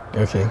division B.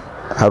 Okay.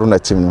 Haruna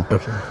team no.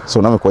 Okay.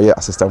 So now I'm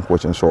assistant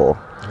coaching so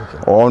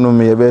all no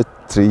me about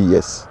 3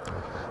 years.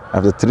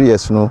 After 3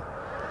 years no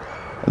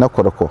na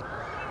Kotoko.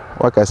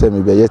 What can I say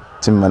me be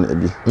team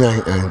manager.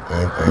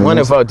 One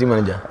of our team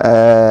manager.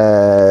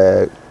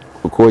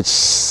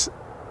 Coach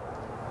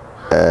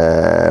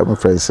my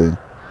friend say.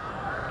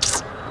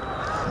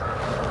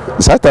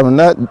 Satam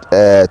na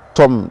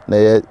Tom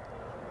na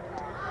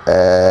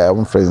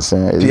my friend say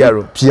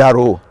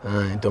Piaro.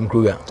 Tom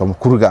Kruger. Tom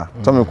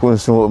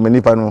Kunsu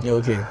menipa no.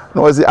 Okay.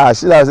 No was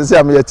Shilla say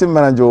I'm your team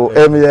manager,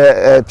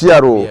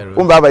 Piaro.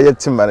 Baba your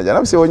team manager.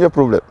 I'm say on your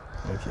problem.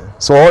 Okay.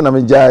 So na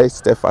me jai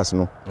step fast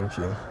no.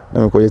 Okay.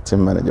 Na me call your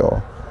team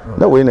manager.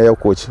 Na we na your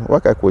coach.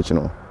 What kind coach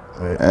no?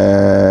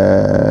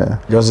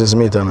 Joseph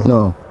Smith no.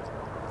 No.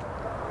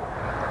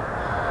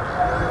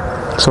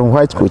 Some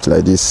white coach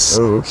like this.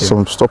 Oh, okay.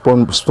 Some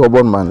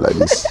stubborn man like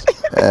this.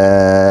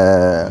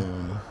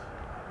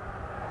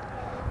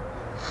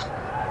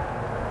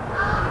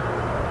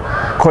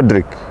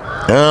 Kodrick.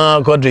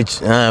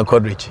 Kodrich.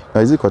 Kodrich.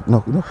 Is it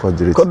no, not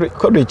Kodrick.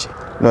 Kodrich.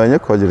 No,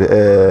 not Kodrick.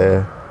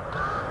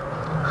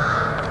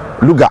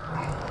 Luga.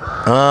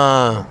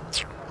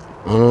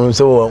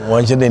 So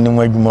one should name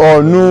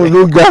oh no,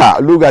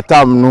 Luga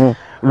Tam no.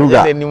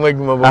 Luga.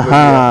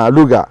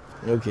 Luga.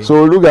 Okay.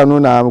 So Luga no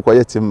na I'm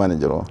quite team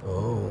manager.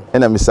 Oh.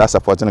 And I'm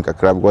supporting the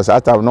crab because I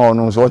have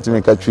no so want to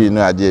make a tree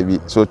no idea.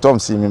 So Tom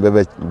see me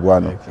baby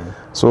one. Okay.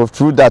 So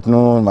through that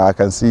no I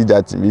can see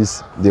that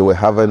they were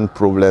having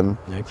problem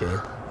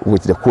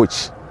with the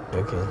coach.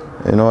 Okay.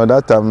 You know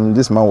that time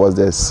this man was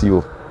the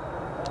CEO.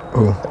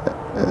 Oh.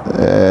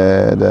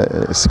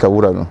 The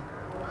Sikawura no.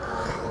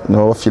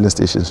 No filling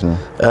stations no.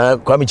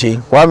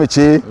 Kwamichi.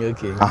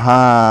 Okay.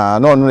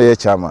 No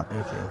chairman.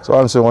 Okay. So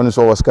I'm saying one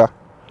so Oscar.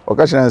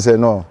 Occasionally say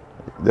no.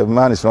 The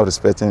man is not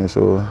respecting him,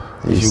 so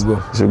he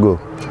should go.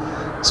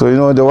 So you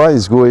know the one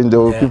is going,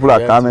 the people are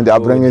coming, they are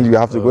bringing you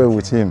have to go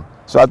with him.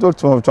 So I told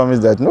Thomas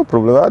that no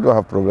problem, I don't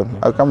have problem.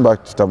 I'll come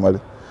back to Tamale.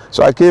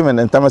 So I came and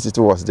then Tamale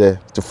City was there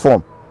to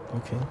form.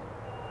 Okay.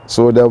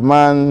 So the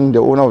man, the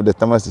owner of the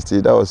Tamale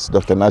City, that was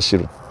Dr.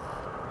 Nashiru.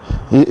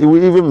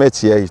 We even met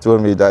here. He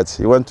told me that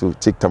he wanted to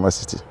take Tamale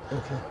City,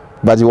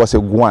 but he was a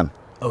Guan.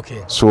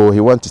 Okay. So he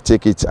wanted to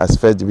take it as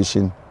first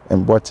division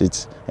and bought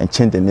it and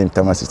changed the name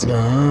Tamale City.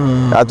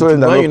 I told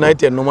him that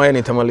United no more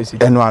in Tamale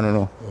City.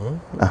 No.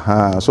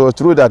 So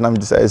through that, I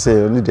decided to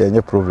say, only there any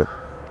problem.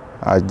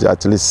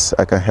 At least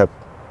I can help.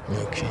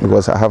 Okay.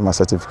 Because I have my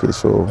certificate,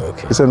 so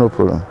he said no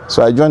problem.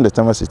 So I joined the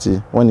Tamale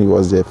City when he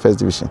was the first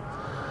division.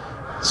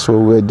 So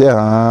we were there,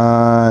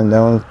 and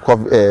then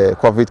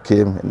COVID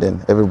came, and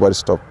then everybody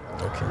stopped.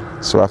 Okay.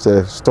 So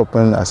after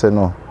stopping, I said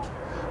no,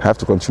 I have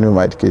to continue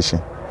my education.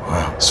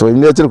 Wow. So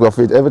immediately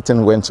COVID,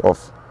 everything went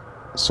off.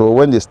 So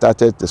when they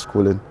started the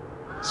schooling,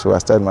 so I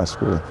started my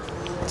schooling.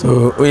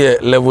 So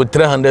level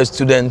 300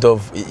 student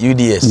of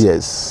UDS.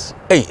 Yes.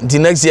 Hey, the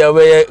next year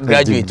we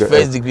graduate,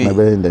 first degree,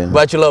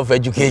 Bachelor of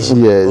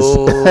Education. Yes.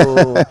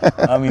 Oh,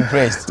 I'm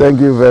impressed.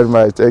 Thank you very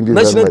much. Thank you.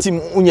 National team,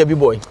 Unyabi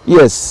boy.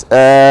 Yes.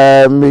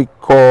 Me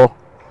call.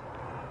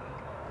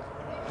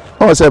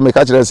 I say me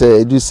catch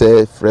say do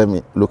say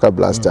frame local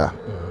blaster.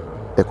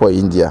 They call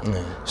India.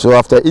 So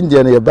after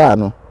India ne ba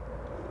no,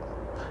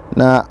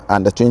 na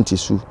under 20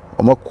 su,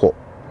 omo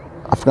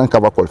African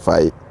Cup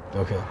qualify.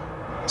 Okay.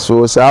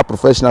 So say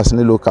professionals in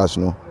the locals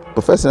no.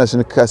 Professionals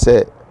in the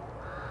say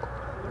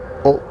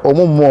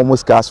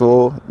almost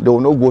so they will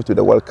not go to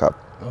the World Cup.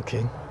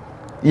 Okay.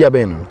 Yeah,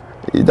 Ben.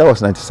 That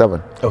was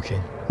 97. Okay.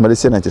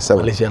 Malaysia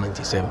 97. Malaysia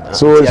 97.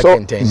 So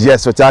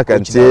yes, so I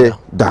can say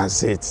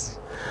that's it.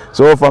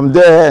 So from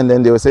there, and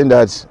then they were saying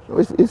that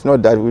if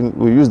not that,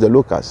 we use the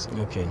locals.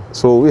 Okay.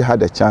 So we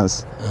had a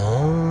chance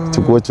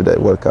to go to the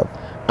World Cup.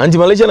 And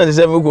Malaysia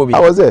 97 go be. I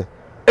was there.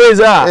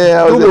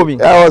 Yeah,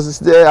 I was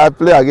there. I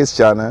played against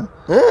China.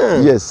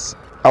 Yes.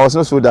 I was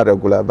not so that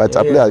regular, but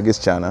I played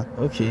against China.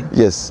 Okay.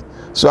 Yes.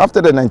 So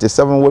after the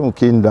 97, when we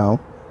came down,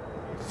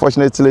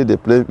 fortunately they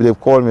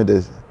called me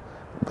the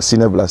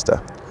senior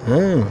blaster.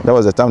 That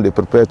was the time they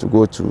prepared to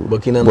go to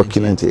Burkina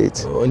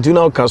 98. And you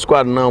now can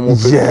squad now more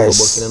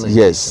yes,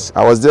 yes.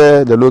 I was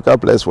there, the local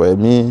players were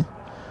me,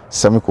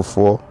 Sami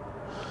Kufo.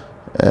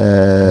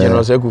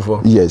 General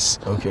Sekufo? Yes.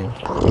 Okay.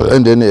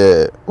 And then,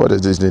 what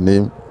is the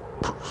name?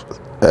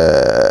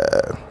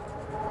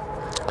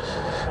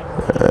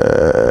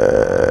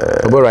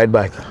 About right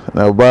back.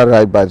 No, about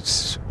right back.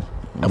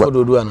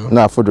 Afododo,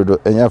 no, Afododo.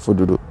 Enya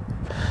Afododo.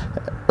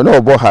 No,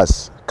 Yeboah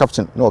has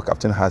captain. No,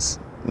 captain has.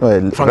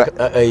 No, Frank.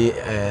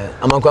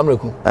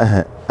 Amankwamreku.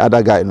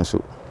 Other guy no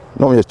so.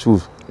 No, me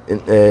two.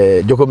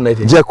 Jacob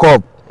Nati.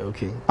 Jacob.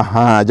 Okay.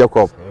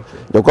 Jacob. Okay.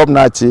 Jacob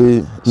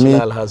Nati. Me.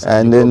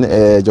 And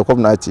then Jacob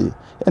Nati.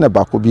 And a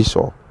Bakubi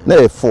so.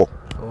 No, 4.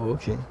 Oh,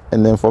 okay.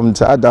 And then from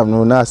the Adam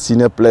no na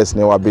senior players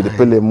ne wabe the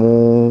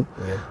Pelemu.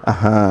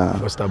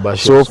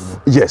 So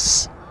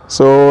yes.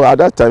 So at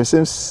that time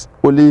since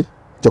only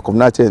Jacob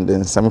Nati and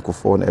then Sami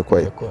Kufo na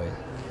Ekoi.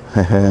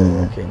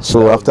 Okay.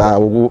 So after I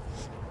will go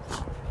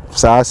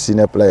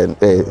senior player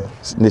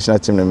national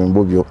team na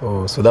Mbobio.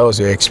 Oh, so that was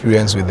your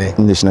experience with the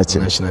national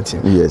team. National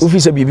team. Yes. If you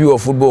say bibi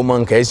of football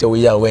man kai say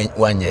we are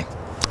 1 year.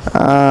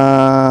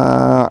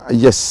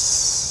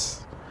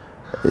 Yes.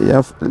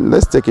 Yeah,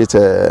 let's take it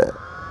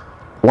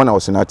when I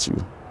was in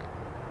ATU.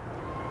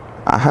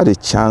 I had a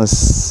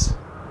chance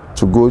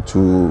to go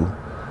to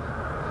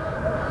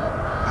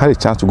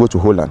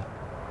Holland.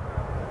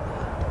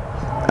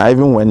 I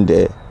even went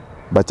there,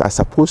 but I was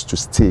supposed to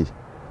stay.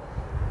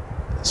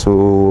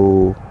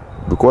 So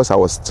because I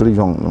was still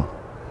young,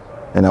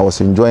 and I was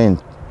enjoying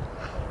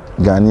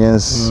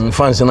Ghanaians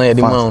fans.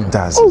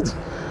 That's it.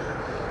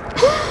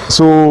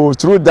 So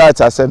through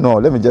that, I said no.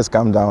 Let me just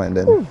calm down, and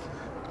then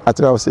I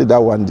think I will say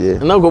that one day.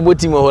 And now go both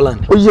team of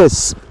Holland. Oh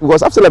yes,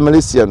 because after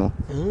Malaysia, no.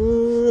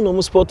 No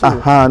more sport.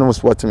 No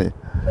sport me.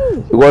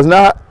 It was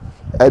not.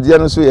 I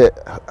didn't say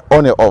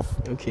on and off.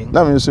 Okay.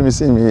 Now you see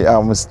me,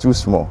 I'm too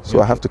small,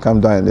 so I have to come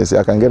down and they say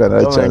I can get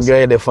another chance.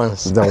 Enjoy the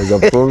fans. That was the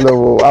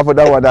problem. After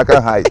that one, I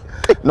can't hide.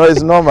 No,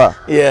 it's normal.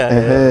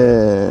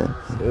 Yeah.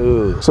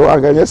 So I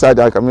can just say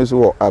that I can miss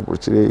what I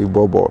actually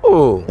ball.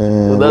 Oh,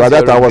 but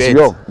that I was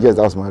young. Yes,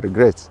 that was my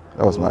regret.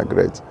 That was my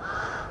regret.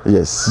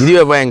 Yes. Did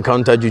you ever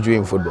encounter juju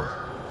in football?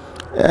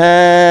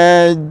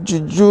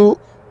 Juju.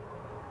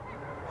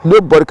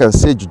 Nobody can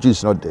say juju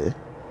is not there.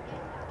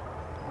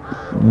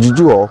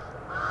 Juju,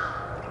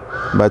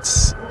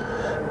 but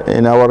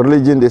in our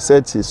religion they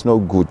said it's not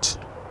good.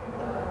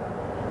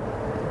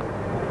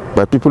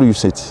 But people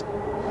use it.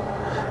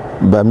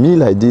 But me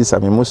like this,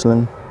 I'm a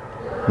Muslim,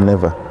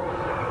 never.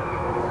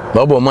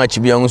 Babo match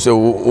be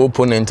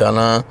opponent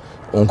and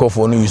uncle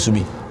for no use to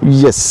be.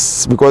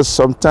 Yes, because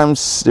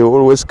sometimes they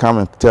always come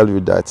and tell you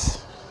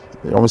that.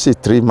 You almost see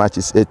 3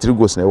 matches, 3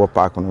 goals in our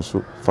park on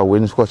so for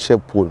when you share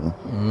pool.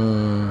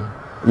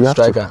 You have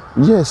striker.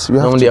 To, yes, you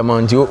have to. The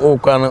amount you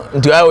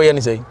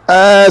say.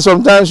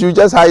 Sometimes you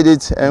just hide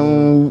it,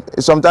 and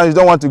sometimes you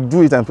don't want to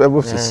do it, and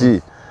people to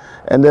see.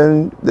 And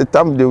then the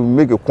time they will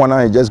make a corner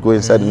and just go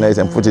inside the net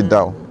and put it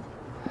down.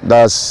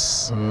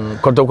 That's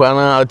Kotoko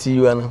out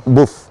you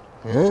both.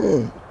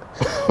 The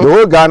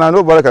whole Ghana,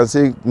 nobody can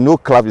say no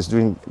club is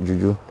doing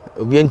juju.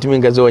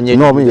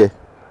 No, me.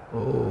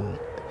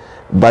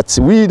 But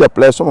we the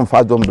players, some of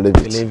us don't believe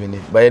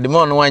it. But the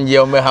more 1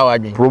 year, how are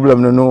you?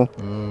 Problem no.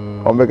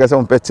 Or make us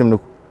pet him no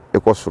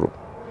through.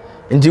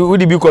 And you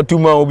would be called 2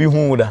 more be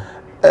who?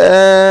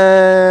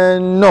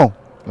 No.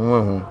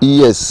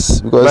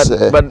 Yes, because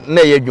but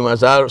no, you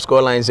must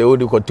score lines. Say, "Oh,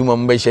 you got 2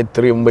 members,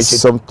 3 members."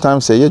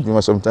 Sometimes say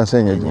you sometimes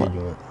say you.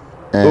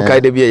 Okay,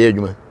 they be a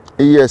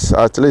yes,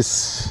 at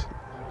least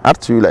up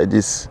to you like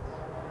this.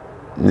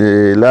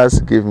 The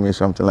last gave me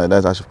something like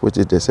that. I should put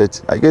it. They said,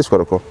 "I guess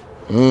Kotoko."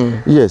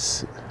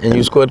 Yes. And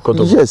you scored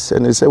Kotoko. Yes,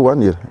 and they said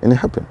 1 year, and it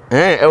happened.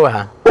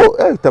 Yeboah.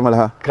 Oh,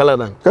 Tamale.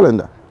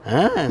 Calendar.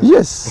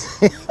 Yes.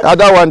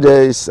 Other one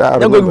there is.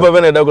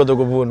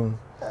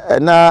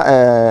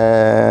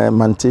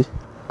 Manti.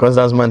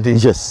 Constance Manti.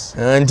 Yes.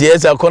 And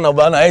yes, I can't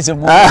about I said.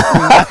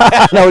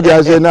 Now they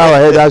are saying now I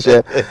heard that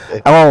share.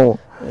 Oh,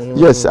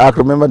 yes, I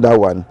remember that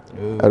one.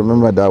 I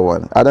remember that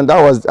one. And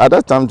that was at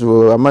that time to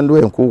Amando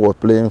and Co were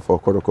playing for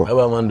Kotoko.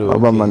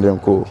 Abamando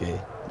and Co. Okay.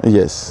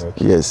 Yes.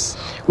 Okay. Yes.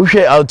 Who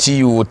share out to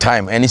you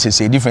time and it's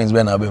a difference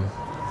when Abem?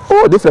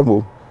 Oh,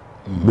 different.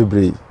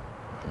 Baby.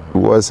 It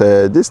was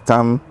this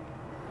time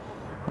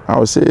I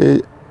would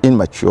say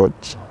immature.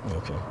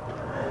 Okay.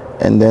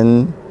 And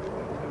then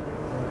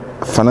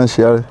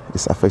financial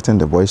is affecting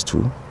the boys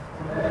too.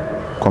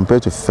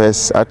 Compared to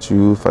first, at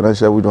you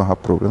financial we don't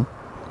have problem,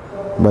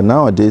 but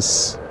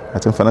nowadays I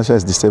think financial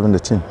is disturbing the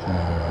team.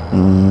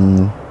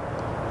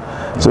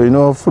 So you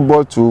know,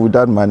 football too,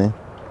 without money,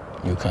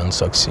 you can't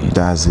succeed.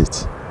 That's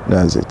it.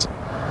 That's it.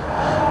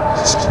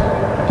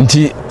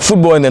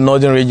 Football in the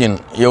northern region,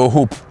 your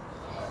hope.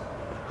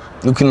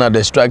 Looking at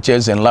the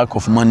structures and lack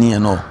of money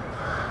and all.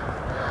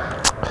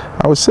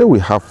 I would say we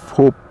have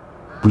hope.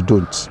 We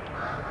don't,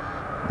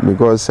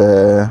 because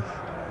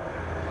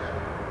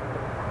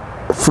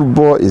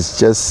football is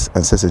just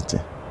uncertainty.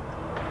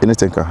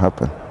 Anything can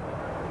happen.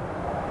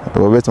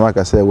 But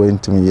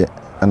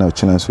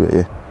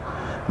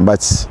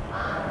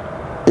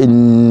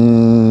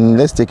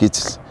let's take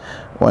it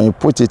when you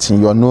put it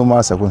in your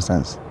normal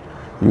circumstance,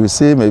 you will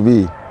say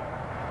maybe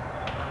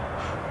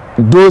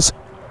those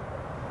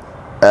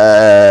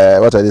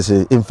what are they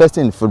say,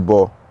 investing in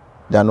football,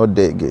 they are not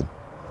there again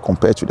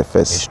compared to the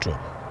first. It's true.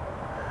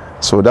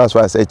 So that's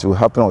why I say it will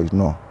happen or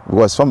no.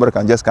 Because somebody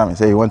can just come and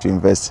say you want to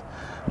invest.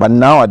 But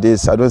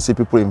nowadays, I don't see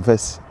people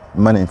invest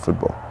money in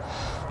football.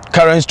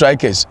 Current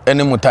strikers,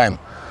 any more time?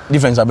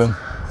 Difference about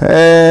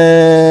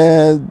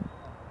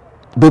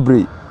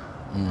Baby.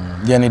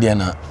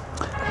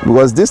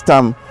 Because this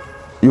time,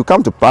 you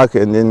come to park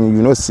and then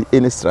you don't see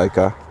any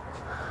striker.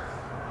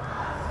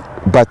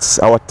 But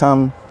our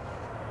time,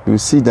 you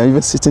see them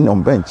even sitting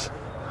on bench.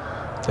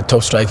 The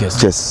top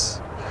strikers? Yes.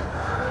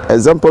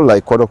 Example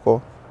like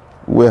Kotoko.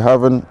 We're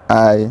having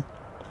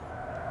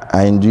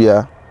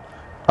India,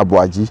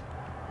 Abuaji.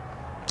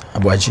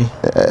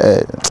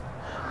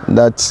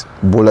 That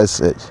bowler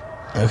said.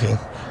 Okay.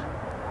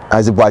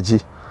 Isaac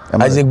Boachi,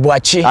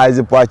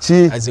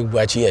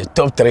 yes.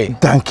 Top 3.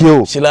 Thank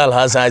you. Shilla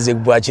Alhassan, Isaac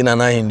Boachi,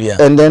 Nana India.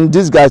 And then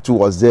this guy too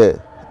was there.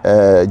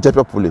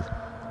 Jepa Puli.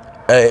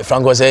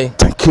 Franco say.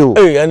 Thank you.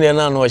 Hey, and then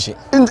I know she.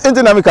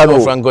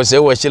 Franco say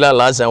was Shilla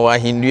Alhassan,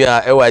 was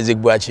India, Isaac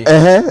Boachi.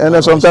 And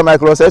then sometimes I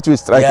cross it to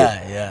strike.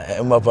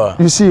 Yeah.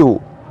 You see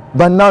who?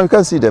 But now you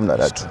can't see them like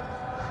that.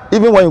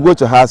 Even when you go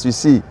to house, you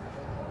see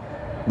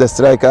the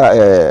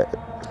striker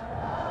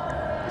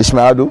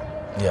Ishmael.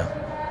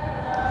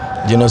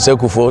 Yeah. You know,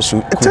 Sekou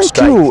Thank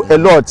strike. You a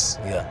lot.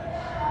 Yeah.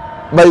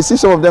 But you see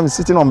some of them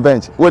sitting on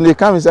bench when they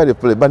come inside the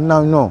play. But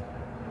now no.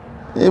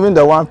 Even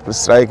the one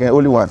striking,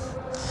 only one.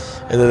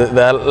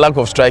 The lack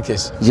of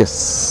strikers.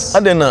 Yes. I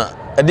didn't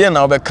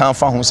know about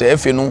Kanfa who say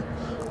if you know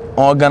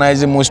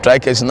organizing more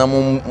strikers,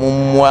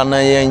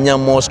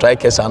 more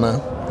strikers.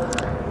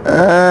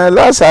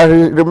 Last I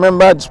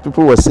remembered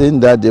people were saying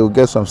that they will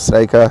get some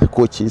striker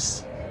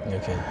coaches.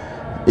 Okay.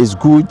 It's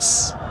good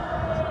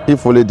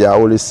if only they are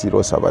always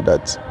serious about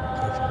that.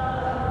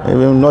 Okay.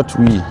 Even not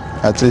we.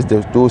 at least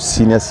those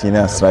senior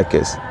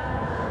strikers.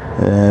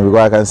 Because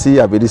I can see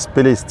Abedi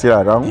Pele is still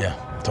around. Yeah,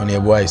 Tony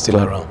Yeboah is still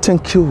around.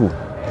 Thank you.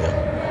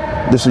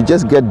 Yeah. They should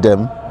just get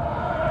them,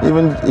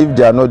 even if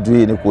they are not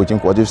doing any coaching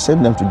course, they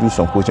send them to do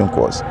some coaching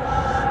course.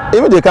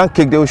 Even if they can't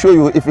kick, they will show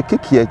you if you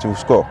kick here, you will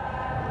score.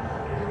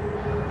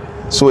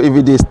 So if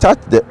they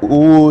start the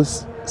old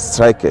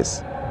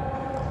strikers,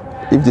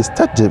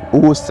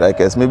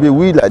 maybe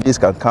we like this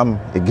can come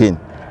again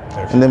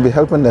and then be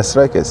helping the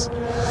strikers.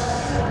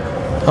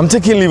 I'm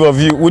taking leave of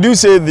you. Would you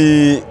say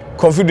the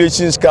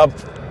Confederations Cup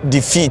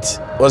defeat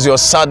was your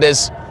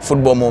saddest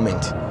football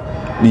moment?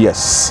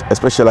 Yes,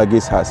 especially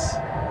against us.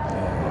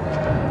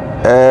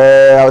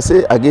 I would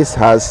say against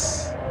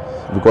us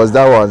because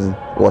that one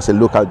was a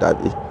local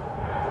derby.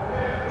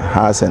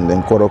 Us and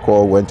then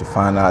Kotoko went to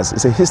finals.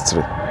 It's a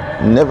history.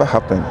 Never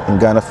happened in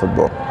Ghana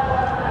football.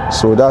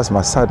 So that's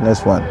my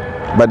sadness one.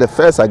 But the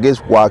first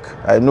against Kwaku,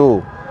 I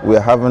know we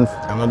are having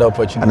another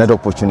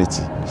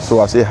opportunity. So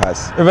I say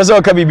has. Professor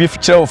Okabi be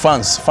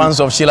fans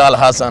of Shilla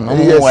Alhassan.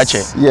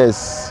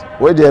 Yes.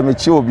 Where they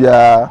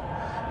are,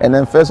 and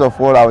then first of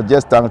all, I will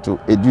just thank to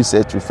Eduse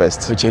to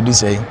first. Which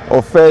Eduse?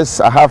 Oh,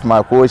 first I have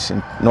my coach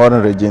in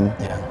Northern Region.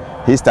 Yeah.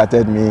 He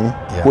started me,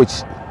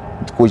 Coach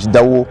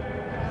Dawo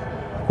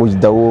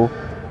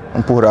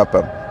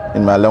Mpurapa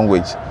in my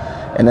language.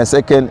 And then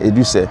second,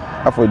 Eduse.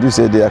 After Eduse,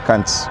 they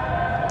can't.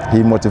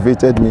 He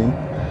motivated me.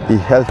 He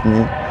helped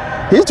me.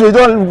 We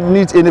don't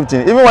need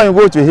anything. Even when you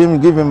go to him,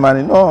 give him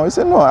money. No, he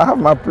said, no, I have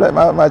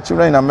my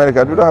children in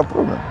America. We don't have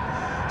problem.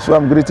 So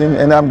I'm greeting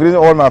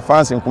all my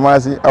fans in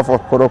Kumasi. After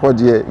Kotoko,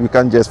 we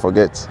can't just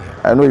forget.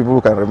 I know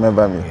people can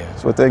remember me.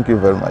 So thank you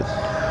very much.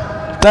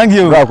 Thank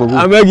you. I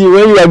beg you,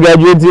 when you are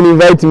graduating,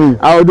 invite me.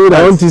 I'll do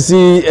that. I want to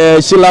see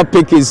Shilla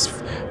pick his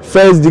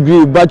first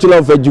degree, Bachelor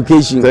of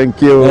Education.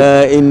 Thank you.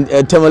 In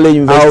Tamale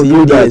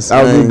University.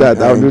 I'll do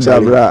that. I'll do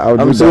that, bro.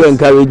 I'm so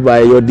encouraged by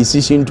your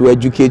decision to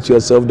educate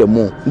yourself the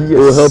more. Yes. It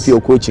will help your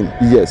coaching.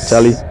 Yes.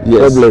 Charlie. Yes.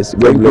 God bless.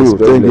 Thank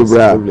you,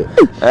 bro.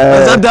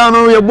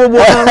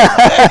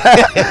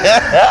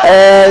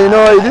 You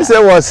know,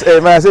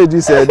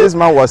 this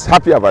man was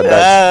happy about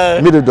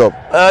that. Middle up.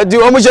 Do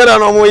you want to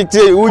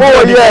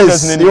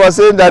yes. He was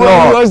saying that no.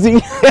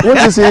 Want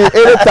to see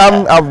any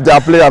time I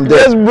play, I'm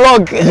there. Just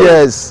block.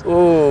 Yes.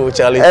 Oh,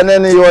 Charlie. And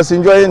then he was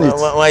enjoying it.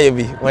 Why you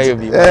be?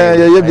 Yeah,